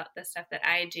think about the stuff that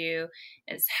I do,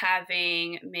 is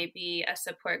having maybe a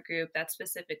support group that's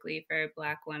specifically for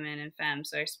Black women and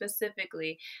femmes, or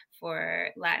specifically for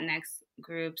Latinx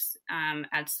groups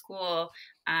at school.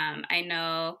 I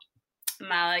know,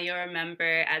 Mala, you'll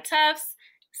remember at Tufts,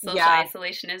 social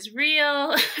isolation is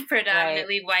real,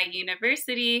 predominantly white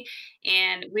university,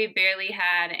 and we barely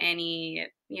had any,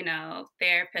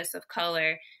 therapists of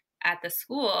color at the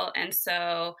school. And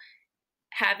so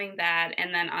having that,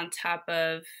 and then on top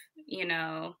of,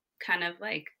 kind of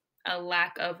like a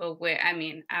lack of I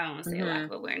don't want to say a lack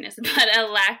of awareness, but a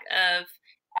lack of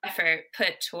effort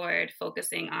put toward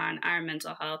focusing on our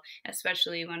mental health,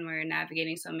 especially when we're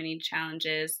navigating so many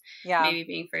challenges, maybe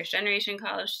being first generation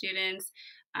college students,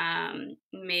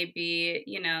 maybe,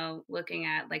 looking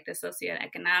at like the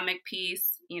socioeconomic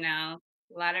piece, a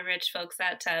lot of rich folks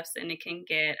at Tufts, and it can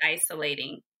get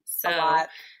isolating. So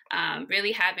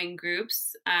really having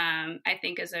groups, I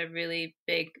think, is a really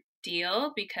big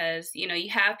deal, because, you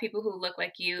have people who look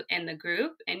like you in the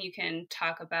group, and you can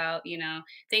talk about,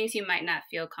 things you might not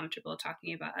feel comfortable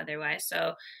talking about otherwise.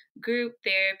 So group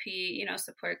therapy,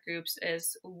 support groups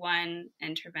is one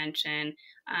intervention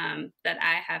that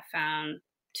I have found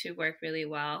to work really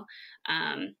well.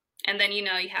 And then, you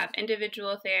have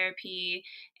individual therapy.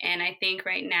 And I think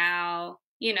right now,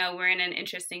 we're in an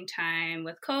interesting time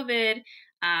with COVID.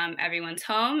 Everyone's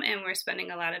home and we're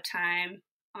spending a lot of time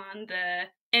on the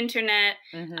internet.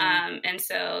 And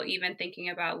so even thinking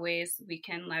about ways we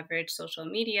can leverage social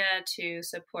media to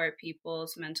support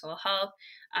people's mental health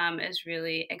is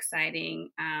really exciting.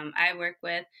 I work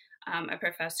with a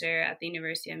professor at the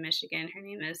University of Michigan. Her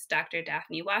name is Dr.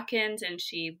 Daphne Watkins, and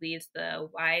she leads the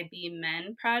YB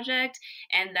Men Project.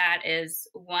 And that is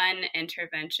one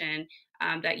intervention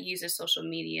that uses social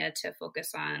media to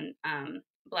focus on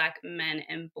Black men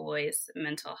and boys'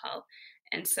 mental health.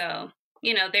 And so,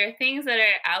 there are things that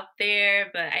are out there,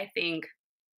 but I think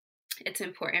it's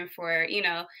important for,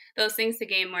 those things to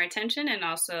gain more attention, and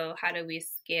also how do we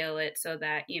scale it so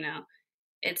that,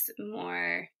 it's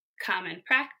more common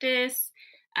practice,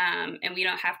 and we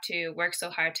don't have to work so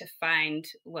hard to find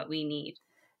what we need.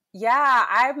 Yeah,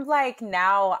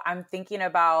 I'm thinking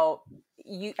about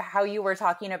how you were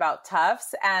talking about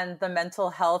Tufts and the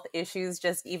mental health issues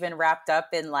just even wrapped up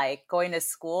in like going to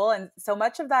school. And so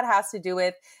much of that has to do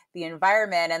with the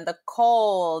environment and the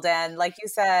cold. And like you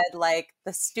said, like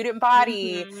the student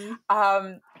body,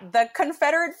 the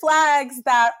Confederate flags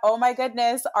that, oh my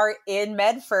goodness, are in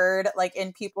Medford, like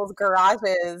in people's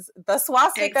garages, the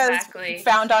swastikas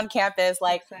found on campus,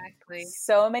 like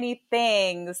so many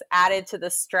things added to the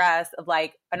stress of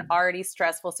like an already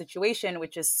stressful situation,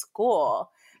 which is school.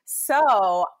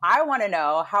 So I want to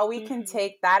know how we can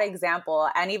take that example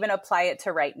and even apply it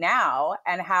to right now,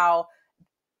 and how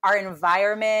our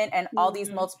environment and all these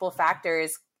multiple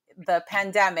factors, the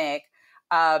pandemic,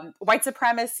 white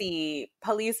supremacy,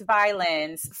 police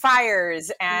violence,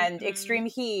 fires, and extreme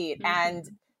heat, and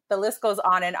the list goes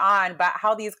on, but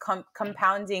how these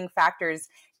compounding factors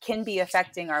can be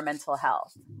affecting our mental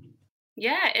health.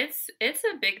 Yeah, it's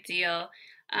a big deal.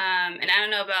 And I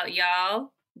don't know about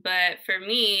y'all, but for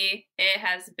me, it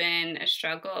has been a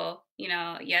struggle.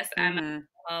 Yes, I'm a mental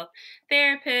health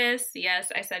therapist.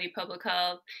 Yes, I study public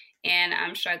health, and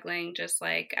I'm struggling just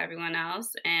like everyone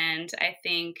else. And I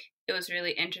think it was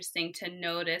really interesting to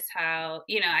notice how,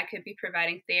 I could be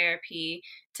providing therapy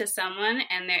to someone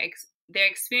and they're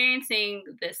experiencing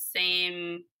the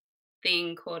same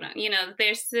thing, quote on,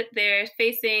 they're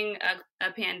facing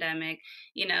a pandemic.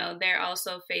 They're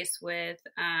also faced with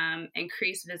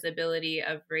increased visibility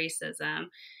of racism,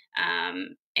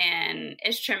 and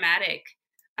it's traumatic.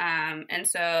 And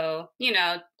so,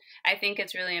 I think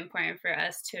it's really important for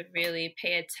us to really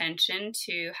pay attention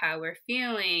to how we're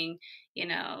feeling.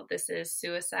 This is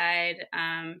Suicide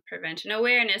Prevention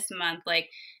Awareness Month. Like,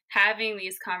 having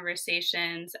these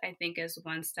conversations, I think, is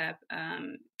one step.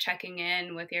 Checking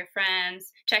in with your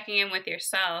friends, checking in with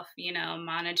yourself,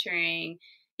 monitoring,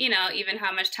 even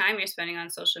how much time you're spending on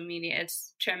social media.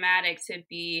 It's traumatic to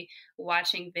be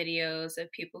watching videos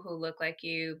of people who look like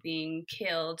you being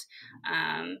killed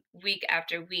week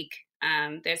after week.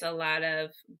 There's a lot of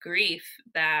grief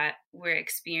that we're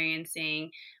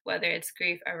experiencing, whether it's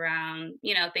grief around,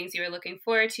 things you were looking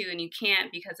forward to and you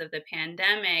can't because of the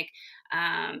pandemic.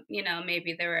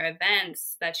 Maybe there were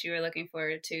events that you were looking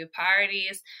forward to,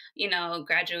 parties,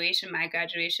 graduation. My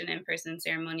graduation in-person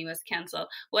ceremony was canceled.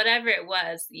 Whatever it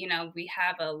was, we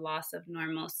have a loss of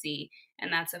normalcy,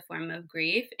 and that's a form of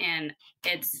grief. And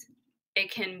it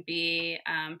can be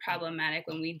problematic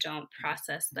when we don't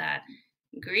process that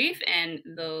grief and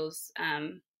those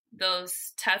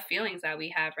tough feelings that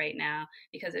we have right now,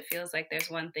 because it feels like there's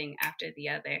one thing after the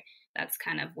other that's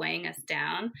kind of weighing us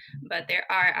down. But there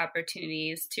are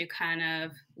opportunities to kind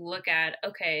of look at,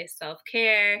 okay,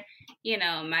 self-care,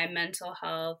 my mental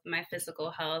health, my physical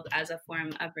health as a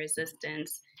form of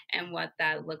resistance, and what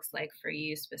that looks like for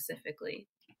you specifically.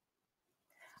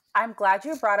 I'm glad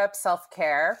you brought up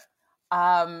self-care.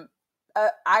 I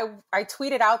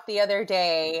tweeted out the other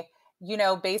day,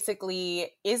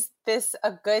 basically, is this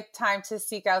a good time to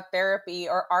seek out therapy,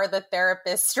 or are the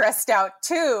therapists stressed out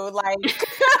too? Like,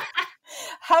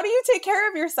 how do you take care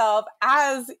of yourself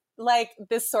as like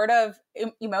this sort of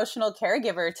emotional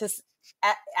caregiver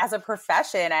as a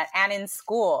profession and in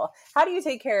school? How do you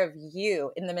take care of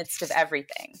you in the midst of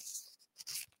everything?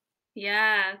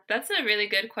 Yeah, that's a really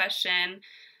good question.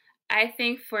 I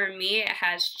think for me, it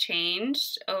has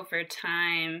changed over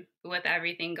time with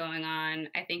everything going on.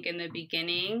 I think in the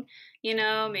beginning,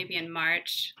 maybe in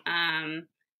March,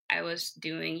 I was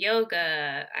doing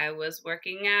yoga. I was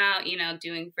working out,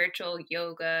 doing virtual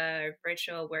yoga or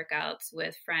virtual workouts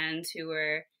with friends who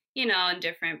were, in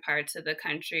different parts of the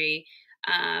country.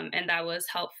 And that was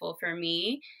helpful for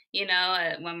me,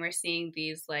 when we're seeing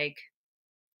these like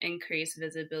increased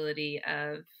visibility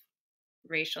of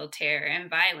racial terror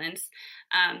and violence.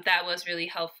 That was really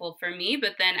helpful for me.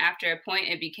 But then after a point,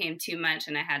 it became too much.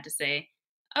 And I had to say,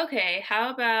 okay, how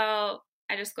about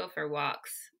I just go for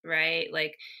walks, right?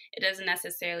 Like, it doesn't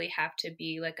necessarily have to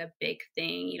be like a big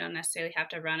thing. You don't necessarily have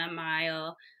to run a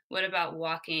mile. What about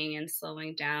walking and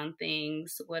slowing down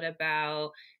things? What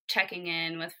about checking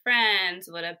in with friends?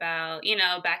 What about,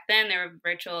 back then there were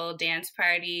virtual dance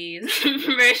parties,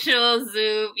 virtual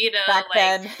Zoom, back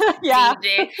then. Yeah.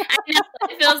 DJ. I know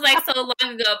it feels like so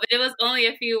long ago, but it was only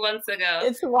a few months ago.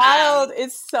 It's wild.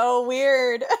 It's so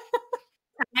weird.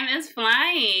 Time is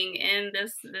flying in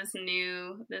this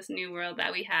new world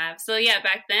that we have. So yeah,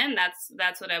 back then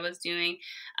that's what I was doing.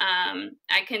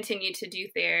 I continued to do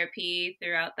therapy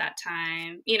throughout that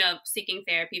time, seeking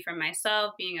therapy for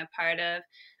myself, being a part of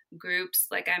groups.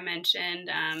 Like I mentioned,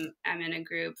 I'm in a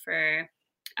group for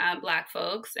Black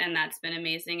folks, and that's been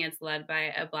amazing. It's led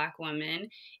by a Black woman,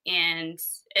 and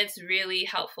it's really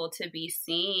helpful to be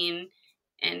seen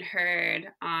and heard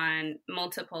on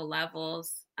multiple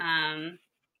levels.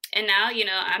 And now,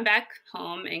 I'm back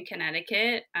home in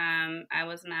Connecticut. I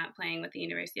was not playing with the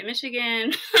University of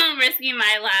Michigan, risking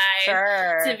my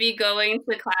life to be going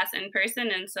to class in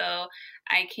person. And so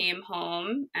I came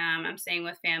home. I'm staying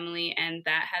with family, and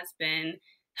that has been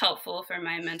helpful for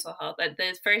my mental health. But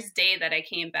the first day that I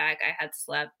came back, I had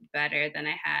slept better than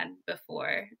I had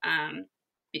before,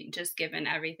 just given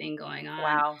everything going on.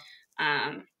 Wow.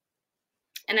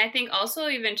 And I think also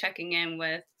even checking in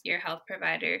with your health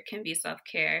provider can be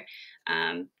self-care.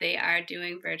 They are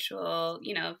doing virtual,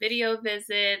 video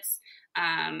visits.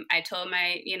 I told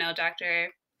my, doctor,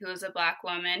 who is a Black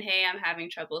woman, hey, I'm having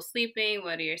trouble sleeping.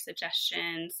 What are your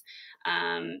suggestions?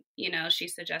 She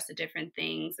suggested different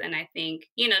things. And I think,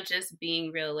 just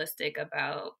being realistic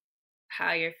about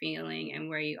how you're feeling and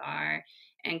where you are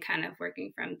and kind of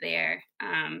working from there.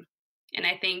 And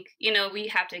I think, we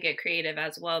have to get creative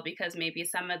as well, because maybe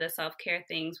some of the self-care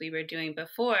things we were doing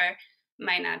before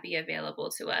might not be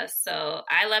available to us. So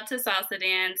I love to salsa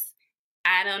dance.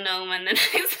 I don't know when the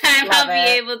next time I'll be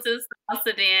able to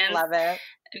salsa dance. Love it.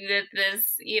 With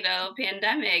this,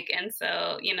 pandemic. And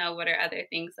so, what are other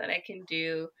things that I can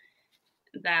do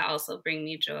that also bring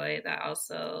me joy, that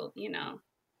also,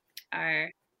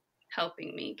 are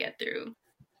helping me get through?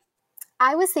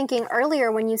 I was thinking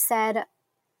earlier when you said,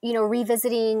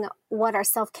 revisiting what our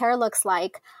self-care looks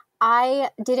like, I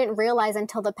didn't realize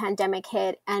until the pandemic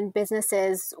hit and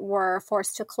businesses were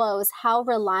forced to close how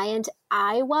reliant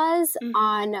I was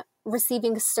on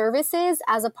receiving services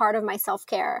as a part of my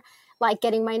self-care, like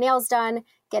getting my nails done,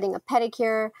 getting a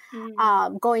pedicure,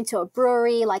 going to a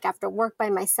brewery, like after work by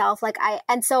myself. It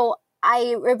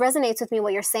resonates with me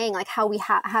what you're saying, like how we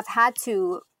have had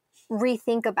to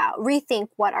rethink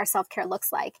what our self-care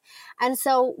looks like. And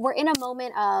so we're in a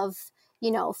moment of,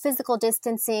 physical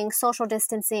distancing, social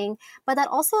distancing, but that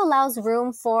also allows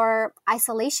room for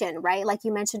isolation, right? Like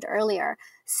you mentioned earlier.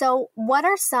 So what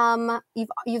are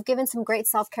you've given some great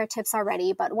self-care tips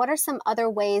already, but what are some other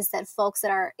ways that folks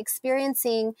that are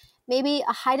experiencing maybe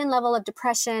a heightened level of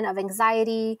depression, of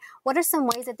anxiety, what are some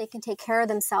ways that they can take care of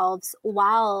themselves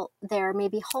while they're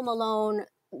maybe home alone,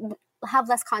 have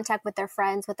less contact with their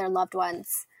friends, with their loved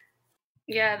ones?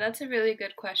 Yeah, that's a really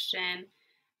good question.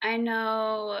 I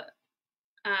know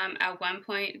at one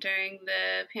point during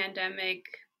the pandemic,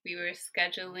 we were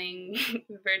scheduling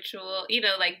virtual,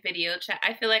 like video chat.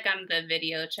 I feel like I'm the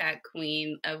video chat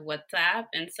queen of WhatsApp.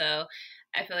 And so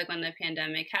I feel like when the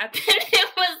pandemic happened, it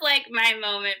was like my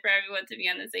moment for everyone to be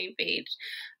on the same page,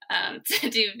 to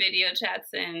do video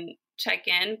chats and check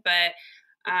in. But,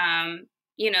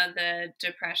 the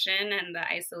depression and the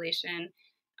isolation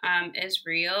is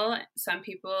real. Some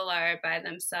people are by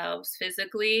themselves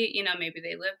physically, maybe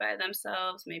they live by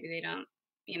themselves, maybe they don't,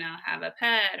 have a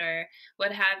pet or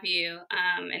what have you,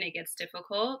 and it gets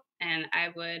difficult. And I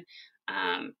would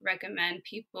recommend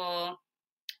people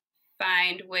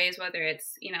find ways, whether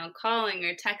it's, calling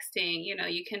or texting,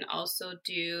 you can also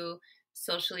do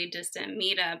socially distant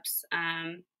meetups.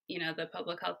 The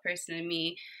public health person in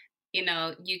me,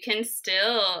 you can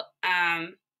still,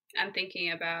 I'm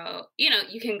thinking about,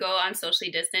 you can go on socially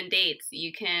distant dates.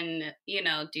 You can,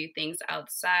 do things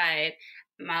outside.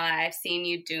 Mala, I've seen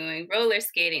you doing roller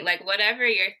skating, like whatever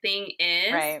your thing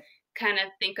is, right. Kind of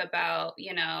think about,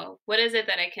 what is it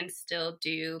that I can still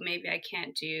do? Maybe I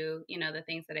can't do, the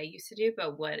things that I used to do,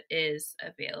 but what is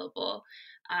available?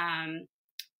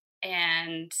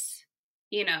 And,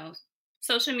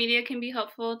 social media can be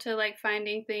helpful to like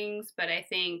finding things, but I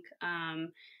think,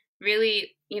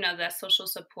 really, that social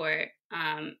support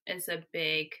is a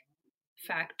big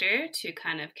factor to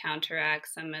kind of counteract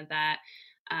some of that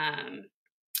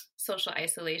social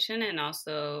isolation, and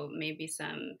also maybe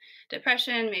some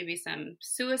depression, maybe some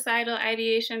suicidal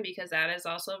ideation, because that is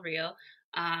also real,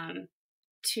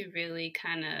 to really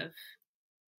kind of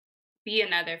be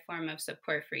another form of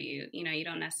support for you. You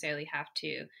don't necessarily have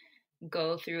to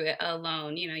go through it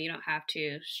alone. You don't have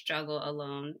to struggle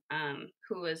alone.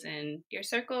 Who is in your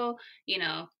circle?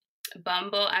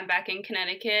 Bumble, I'm back in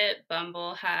Connecticut.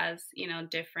 Bumble has,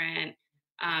 different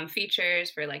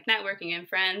features for like networking and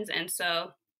friends. And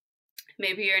so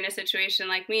maybe you're in a situation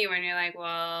like me where you're like,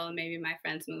 well, maybe my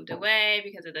friends moved away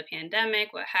because of the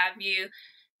pandemic, what have you.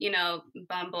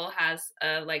 Bumble has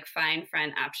a like find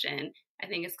friend option. I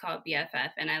think it's called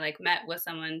BFF. And I like met with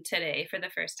someone today for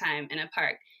the first time in a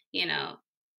park.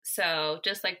 So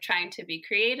just like trying to be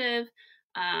creative,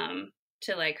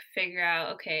 to like figure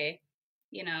out, okay,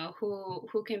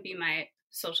 who can be my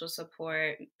social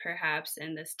support perhaps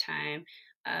in this time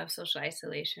of social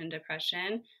isolation,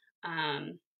 depression,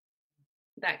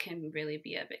 that can really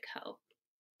be a big help.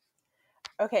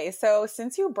 Okay, so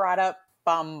since you brought up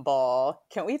Bumble,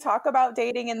 can we talk about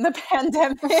dating in the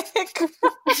pandemic?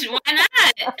 Why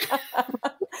not?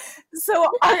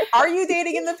 So are you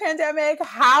dating in the pandemic?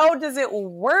 How does it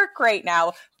work right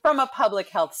now from a public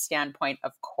health standpoint,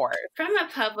 of course? From a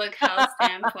public health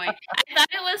standpoint, I thought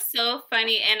it was so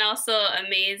funny and also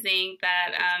amazing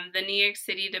that the New York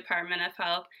City Department of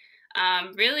Health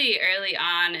really early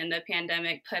on in the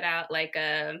pandemic put out like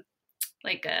a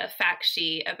fact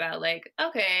sheet about like,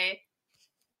 okay,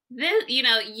 this,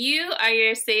 you are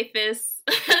your safest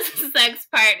sex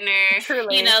partner.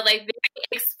 Truly. Like very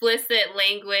explicit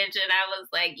language. And I was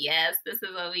like, yes, this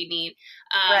is what we need.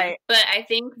 Right. But I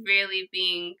think really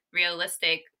being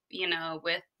realistic,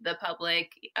 with the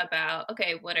public about,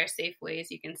 okay, what are safe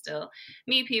ways you can still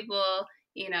meet people,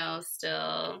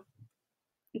 still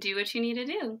do what you need to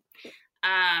do.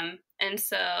 And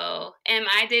so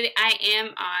I am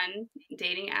on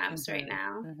dating apps right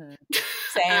now.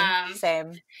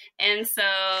 Same. And so,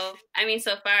 I mean,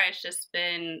 so far it's just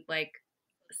been like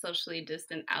socially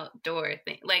distant outdoor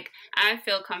thing. Like I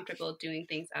feel comfortable doing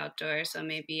things outdoors. So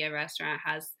maybe a restaurant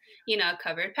has, a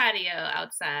covered patio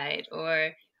outside,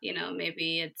 or,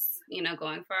 maybe it's,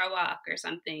 going for a walk or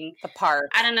something. The park.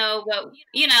 I don't know what,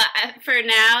 for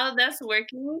now that's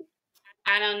working.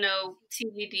 I don't know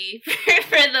TBD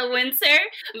for the winter,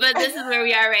 but this is where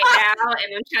we are right now,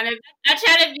 and I'm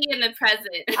trying to be in the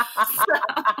present.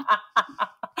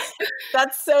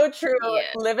 That's so true.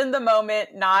 Yeah. Live in the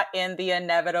moment, not in the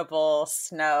inevitable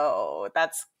snow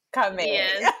that's coming.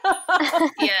 Yes.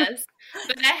 Yes.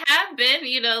 But I have been,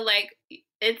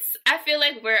 I feel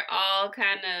like we're all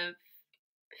kind of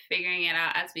figuring it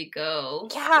out as we go.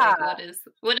 Yeah. Like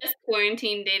what is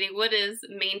quarantine dating? What is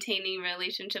maintaining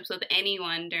relationships with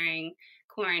anyone during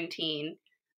quarantine?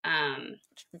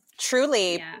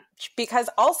 Truly, yeah. Because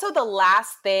also the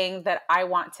last thing that I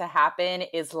want to happen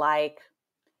is like,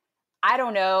 I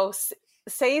don't know,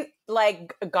 say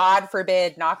like, God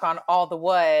forbid, knock on all the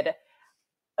wood,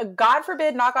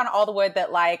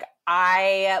 that like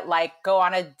I like go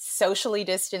on a socially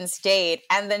distanced date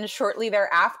and then shortly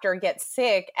thereafter get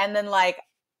sick, and then like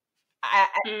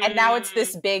and now it's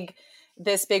this big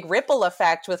ripple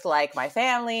effect with like my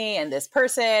family and this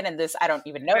person and this I don't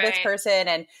even know this person,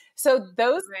 and so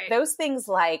those things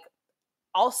like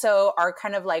also are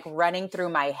kind of like running through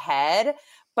my head.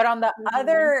 But on the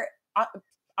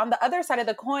other side of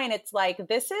the coin, it's like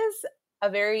this is a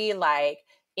very like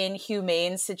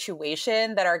inhumane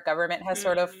situation that our government has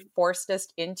sort of forced us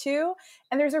into.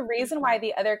 And there's a reason why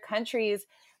the other countries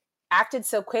acted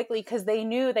so quickly, because they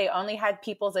knew they only had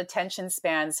people's attention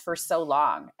spans for so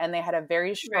long. And they had a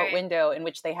very short window in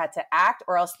which they had to act,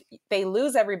 or else they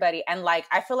lose everybody. And like,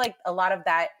 I feel like a lot of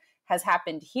that has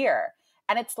happened here.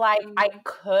 And it's like, I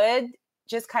could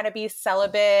just kind of be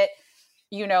celibate,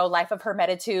 life of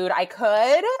hermititude. I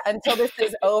could until this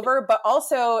is over, but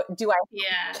also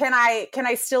can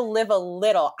I still live a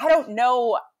little? I don't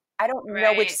know. I don't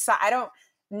know which side. I don't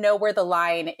know where the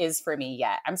line is for me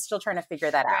yet. I'm still trying to figure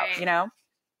that out,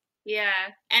 Yeah.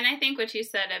 And I think what you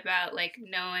said about like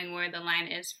knowing where the line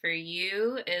is for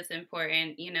you is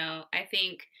important. I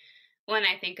think when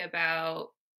I think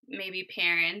about maybe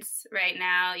parents right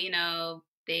now,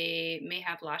 they may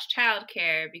have lost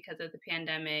childcare because of the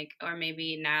pandemic, or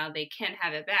maybe now they can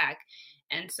have it back.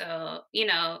 And so,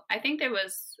 I think there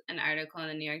was an article in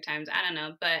the New York Times, I don't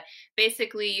know, but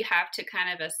basically you have to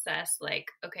kind of assess like,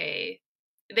 okay,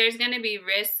 there's going to be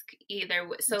risk either.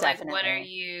 So Definitely.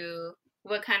 like,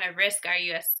 what kind of risk are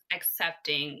you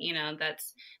accepting?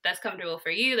 That's comfortable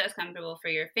for you, that's comfortable for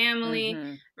your family,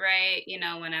 right?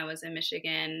 When I was in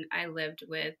Michigan, I lived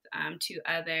with 2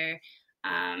 other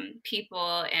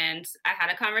people, and I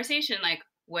had a conversation like,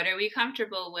 what are we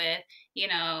comfortable with?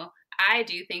 I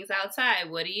do things outside.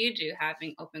 What do you do?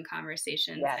 Having open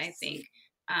conversations, I think,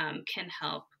 can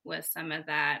help with some of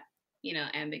that,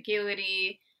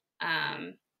 ambiguity,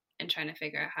 and trying to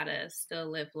figure out how to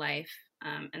still live life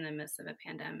in the midst of a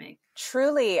pandemic.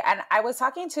 Truly. And I was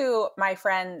talking to my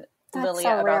friend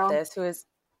Lilia about this,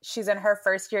 she's in her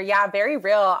first year. Yeah, very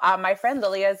real. My friend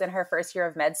Lilia is in her first year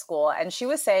of med school, and she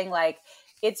was saying like,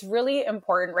 it's really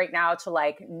important right now to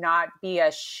like not be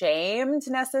ashamed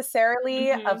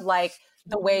necessarily of like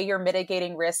the way you're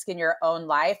mitigating risk in your own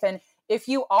life. And if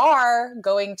you are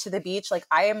going to the beach, like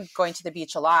I am going to the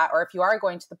beach a lot, or if you are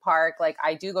going to the park, like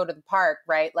I do go to the park,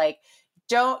 right? Like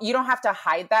you don't have to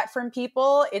hide that from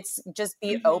people. It's just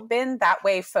be open. That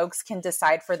way folks can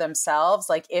decide for themselves,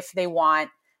 like if they want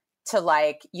to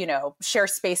like, share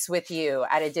space with you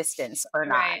at a distance or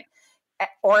not. Right.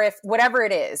 Or if whatever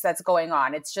it is that's going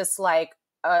on, it's just like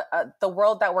the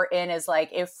world that we're in is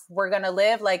like, if we're going to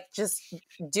live, like just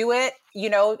do it,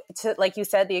 to, like you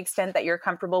said, the extent that you're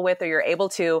comfortable with or you're able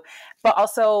to, but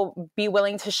also be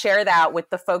willing to share that with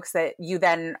the folks that you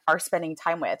then are spending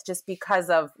time with just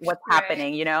because of what's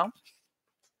happening,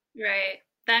 Right.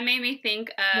 That made me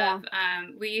think of,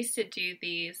 we used to do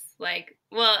these like,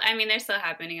 well, I mean, they're still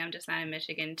happening. I'm just not in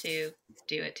Michigan to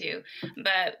do it too.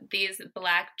 But these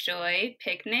Black Joy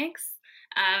picnics,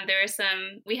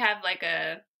 we have like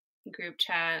a group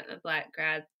chat, a Black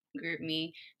grad group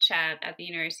me chat at the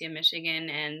University of Michigan.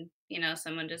 And,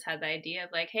 someone just had the idea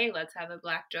of like, hey, let's have a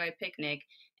Black Joy picnic.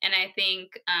 And I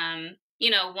think,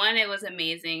 one, it was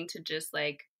amazing to just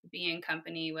like be in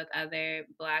company with other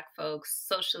Black folks,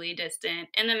 socially distant,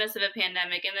 in the midst of a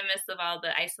pandemic, in the midst of all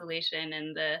the isolation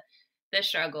and the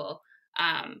struggle.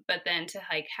 But then to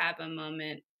like have a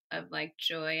moment of like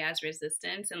joy as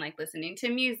resistance and like listening to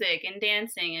music and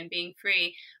dancing and being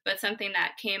free. But something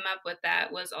that came up with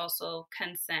that was also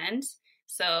consent.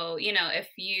 So, if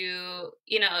you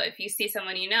see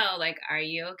someone, like, are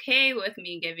you okay with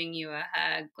me giving you a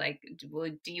hug? Like, do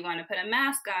you want to put a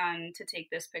mask on to take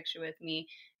this picture with me?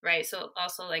 Right. So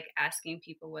also like asking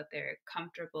people what they're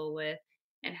comfortable with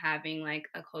and having like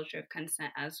a culture of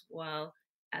consent as well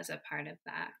as a part of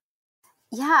that.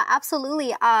 Yeah,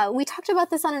 absolutely. We talked about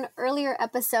this on an earlier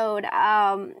episode,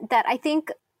 that I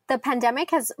think the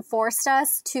pandemic has forced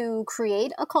us to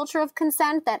create a culture of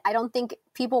consent that I don't think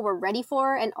people were ready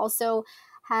for, and also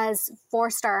has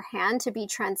forced our hand to be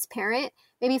transparent.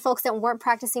 Maybe folks that weren't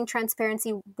practicing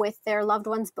transparency with their loved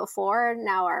ones before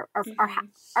now are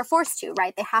forced to,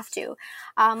 right? They have to.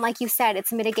 Like you said,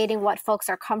 it's mitigating what folks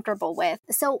are comfortable with.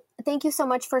 So thank you so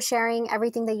much for sharing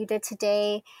everything that you did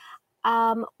today.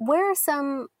 Where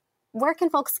can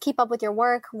folks keep up with your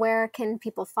work? Where can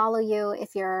people follow you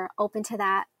if you're open to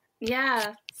that?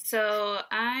 Yeah, so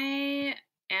I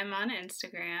am on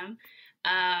Instagram.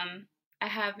 I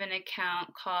have an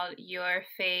account called Your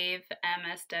Fave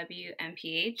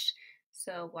MSWMPH.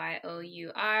 So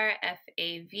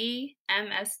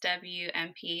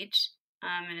YOURFAVMSWMPH.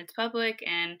 And it's public.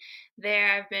 And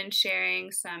there I've been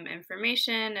sharing some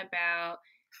information about,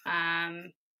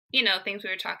 things we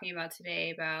were talking about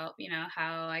today about,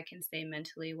 how I can stay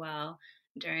mentally well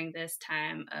during this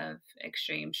time of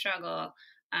extreme struggle.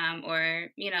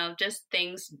 Or, just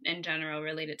things in general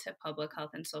related to public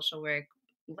health and social work,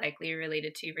 likely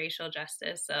related to racial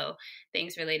justice. So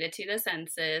things related to the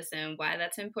census and why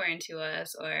that's important to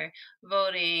us, or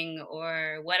voting,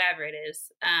 or whatever it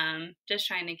is. Just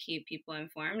trying to keep people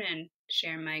informed and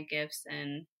share my gifts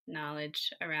and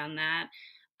knowledge around that.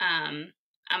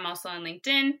 I'm also on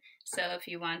LinkedIn. So if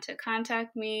you want to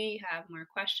contact me, you have more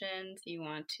questions, you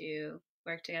want to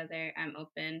work together, I'm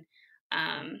open.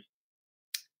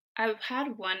 I've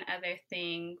had one other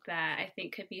thing that I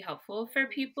think could be helpful for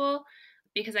people,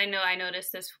 because I know I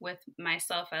noticed this with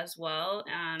myself as well.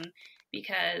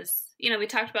 Because, we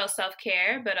talked about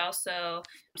self-care, but also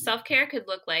self-care could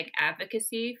look like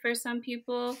advocacy for some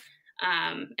people.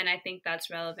 And I think that's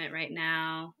relevant right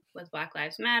now with Black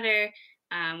Lives Matter.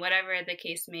 Whatever the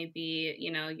case may be,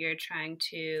 you're trying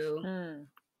to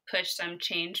push some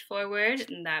change forward,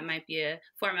 and that might be a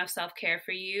form of self-care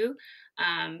for you.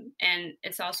 And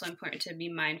it's also important to be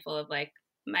mindful of like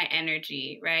my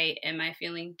energy, right? Am I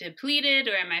feeling depleted,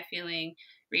 or am I feeling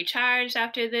recharged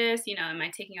after this? Am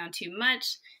I taking on too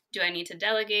much? Do I need to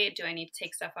delegate? Do I need to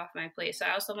take stuff off my plate? So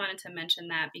I also wanted to mention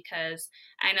that, because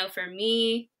I know for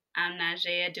me, I'm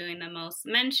Najeia doing the most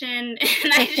mention,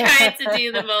 and I try to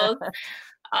do the most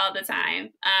all the time.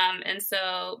 And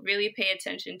so really pay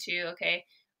attention to, okay,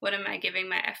 what am I giving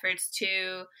my efforts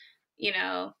to?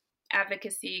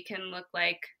 Advocacy can look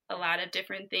like a lot of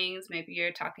different things. Maybe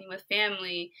you're talking with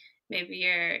family. Maybe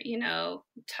you're,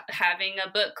 having a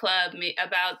book club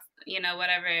about,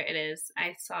 whatever it is.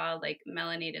 I saw like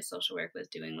Melanated Social Work was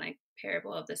doing like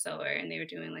Parable of the Sower, and they were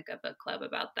doing like a book club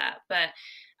about that. But,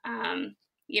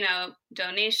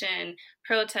 donation,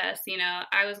 protest,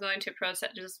 I was going to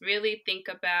protest, just really think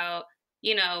about,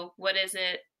 what is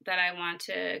it that I want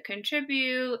to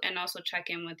contribute, and also check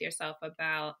in with yourself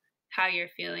about how you're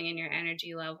feeling and your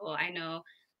energy level. I know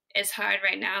it's hard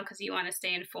right now because you want to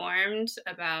stay informed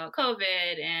about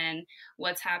COVID and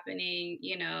what's happening,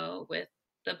 with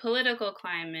the political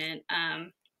climate.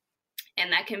 And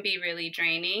that can be really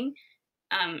draining.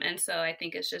 And so I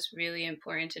think it's just really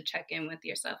important to check in with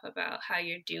yourself about how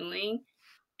you're doing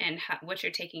and what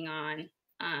you're taking on,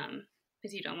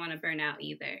 because you don't want to burn out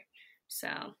either. So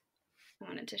I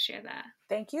wanted to share that.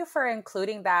 Thank you for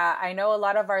including that. I know a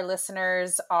lot of our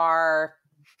listeners are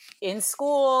in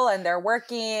school and they're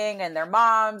working and they're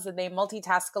moms and they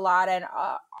multitask a lot, and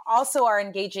also are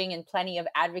engaging in plenty of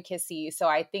advocacy. So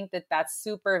I think that that's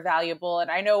super valuable.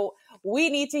 And I know we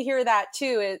need to hear that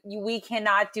too. We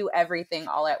cannot do everything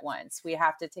all at once. We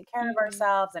have to take care of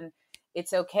ourselves, and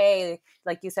it's okay,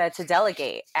 like you said, to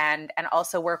delegate and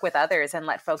also work with others and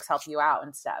let folks help you out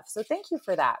and stuff. So thank you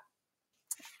for that.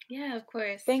 Yeah, of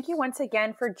course. Thank you once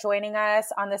again for joining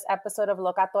us on this episode of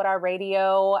Locatora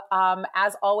Radio.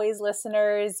 As always,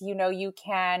 listeners, you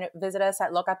can visit us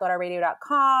at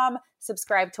locatoraradio.com,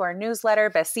 subscribe to our newsletter,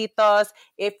 Besitos.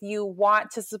 If you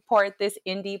want to support this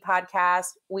indie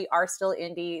podcast, we are still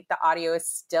indie. The audio is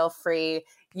still free.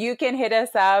 You can hit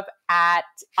us up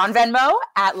on Venmo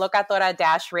at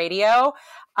Locatora-Radio.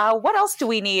 What else do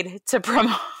we need to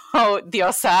promote,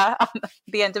 Diosa, on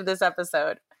the end of this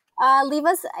episode? Leave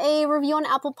us a review on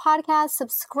Apple Podcasts,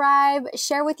 subscribe,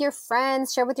 share with your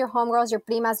friends, share with your homegirls, your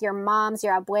primas, your moms,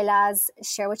 your abuelas,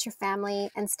 share with your family,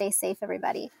 and stay safe,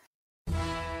 everybody.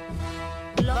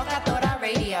 Locatora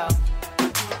Radio.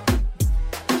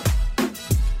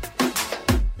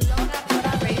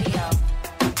 Locatora Radio.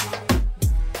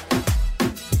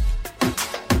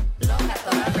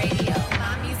 Locatora Radio.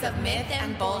 Mommies of myth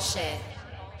and bullshit.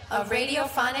 A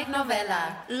radiophonic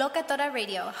novela. Locatora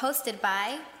Radio, hosted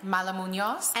by Mala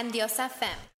Muñoz and Diosa Fem.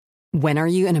 When are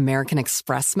you an American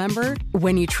Express member?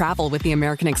 When you travel with the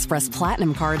American Express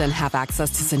Platinum Card and have access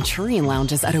to Centurion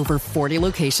lounges at over 40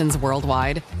 locations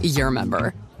worldwide, you're a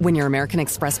member. When your American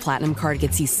Express Platinum Card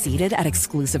gets you seated at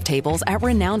exclusive tables at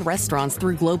renowned restaurants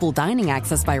through global dining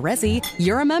access by Resy,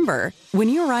 you're a member. When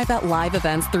you arrive at live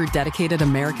events through dedicated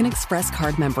American Express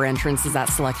Card member entrances at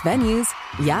select venues,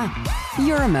 yeah,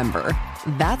 you're a member.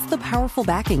 That's the powerful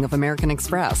backing of American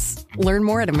Express. Learn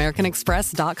more at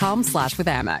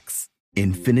americanexpress.com/withAmex.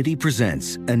 Infiniti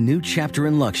presents a new chapter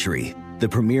in luxury, the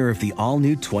premiere of the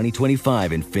all-new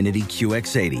 2025 Infiniti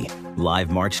QX80,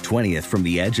 live March 20th from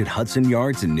the Edge at Hudson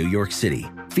Yards in New York City,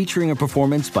 featuring a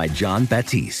performance by John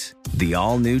Batiste. The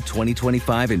all-new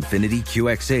 2025 Infiniti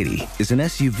QX80 is an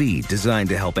SUV designed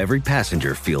to help every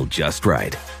passenger feel just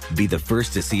right. Be the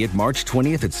first to see it March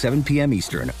 20th at 7 p.m.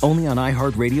 Eastern, only on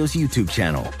iHeartRadio's YouTube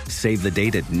channel. Save the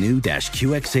date at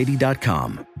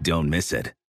new-QX80.com. Don't miss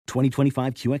it.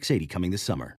 2025 QX80 coming this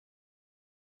summer.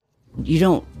 You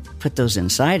don't put those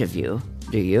inside of you,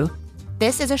 do you?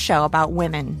 This is a show about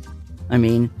women. I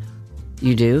mean,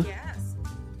 you do?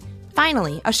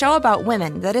 Finally, a show about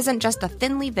women that isn't just a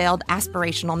thinly veiled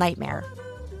aspirational nightmare.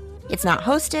 It's not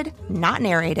hosted, not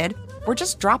narrated. We're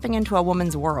just dropping into a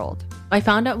woman's world. I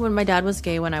found out when my dad was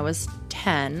gay when I was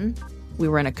 10. We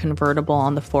were in a convertible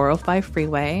on the 405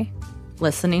 freeway,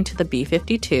 listening to the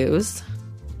B-52s.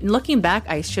 Looking back,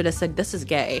 I should have said, this is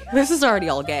gay. This is already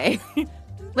all gay.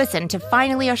 Listen to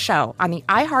Finally a Show on the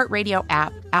iHeartRadio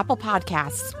app, Apple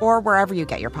Podcasts, or wherever you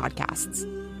get your podcasts.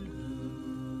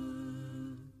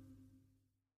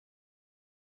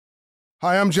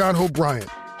 Hi, I'm John Hope Bryant,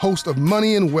 host of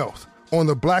Money and Wealth on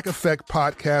the Black Effect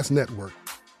Podcast Network.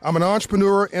 I'm an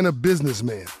entrepreneur and a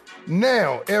businessman.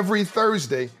 Now, every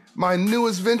Thursday, my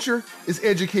newest venture is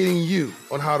educating you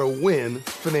on how to win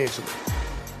financially.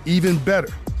 Even better,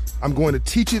 I'm going to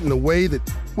teach it in a way that,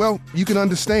 well, you can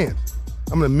understand.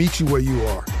 I'm going to meet you where you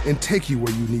are and take you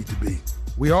where you need to be.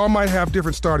 We all might have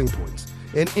different starting points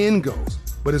and end goals,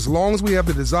 but as long as we have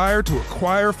the desire to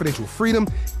acquire financial freedom,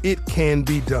 it can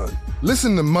be done.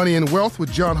 Listen to Money and Wealth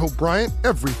with John Hope Bryant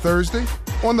every Thursday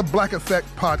on the Black Effect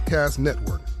Podcast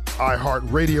Network,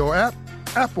 iHeartRadio app,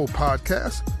 Apple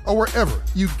Podcasts, or wherever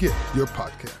you get your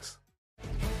podcasts.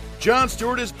 Jon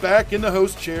Stewart is back in the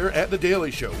host chair at The Daily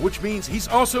Show, which means he's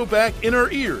also back in our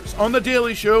ears on The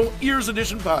Daily Show Ears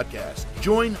Edition podcast.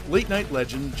 Join late-night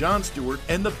legend Jon Stewart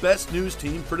and the best news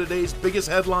team for today's biggest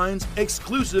headlines,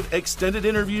 exclusive extended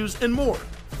interviews, and more.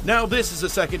 Now this is a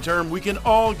second term we can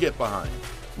all get behind.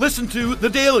 Listen to The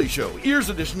Daily Show Ears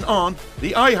Edition on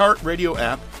the iHeartRadio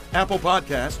app, Apple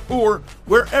Podcasts, or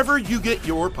wherever you get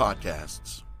your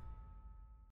podcasts.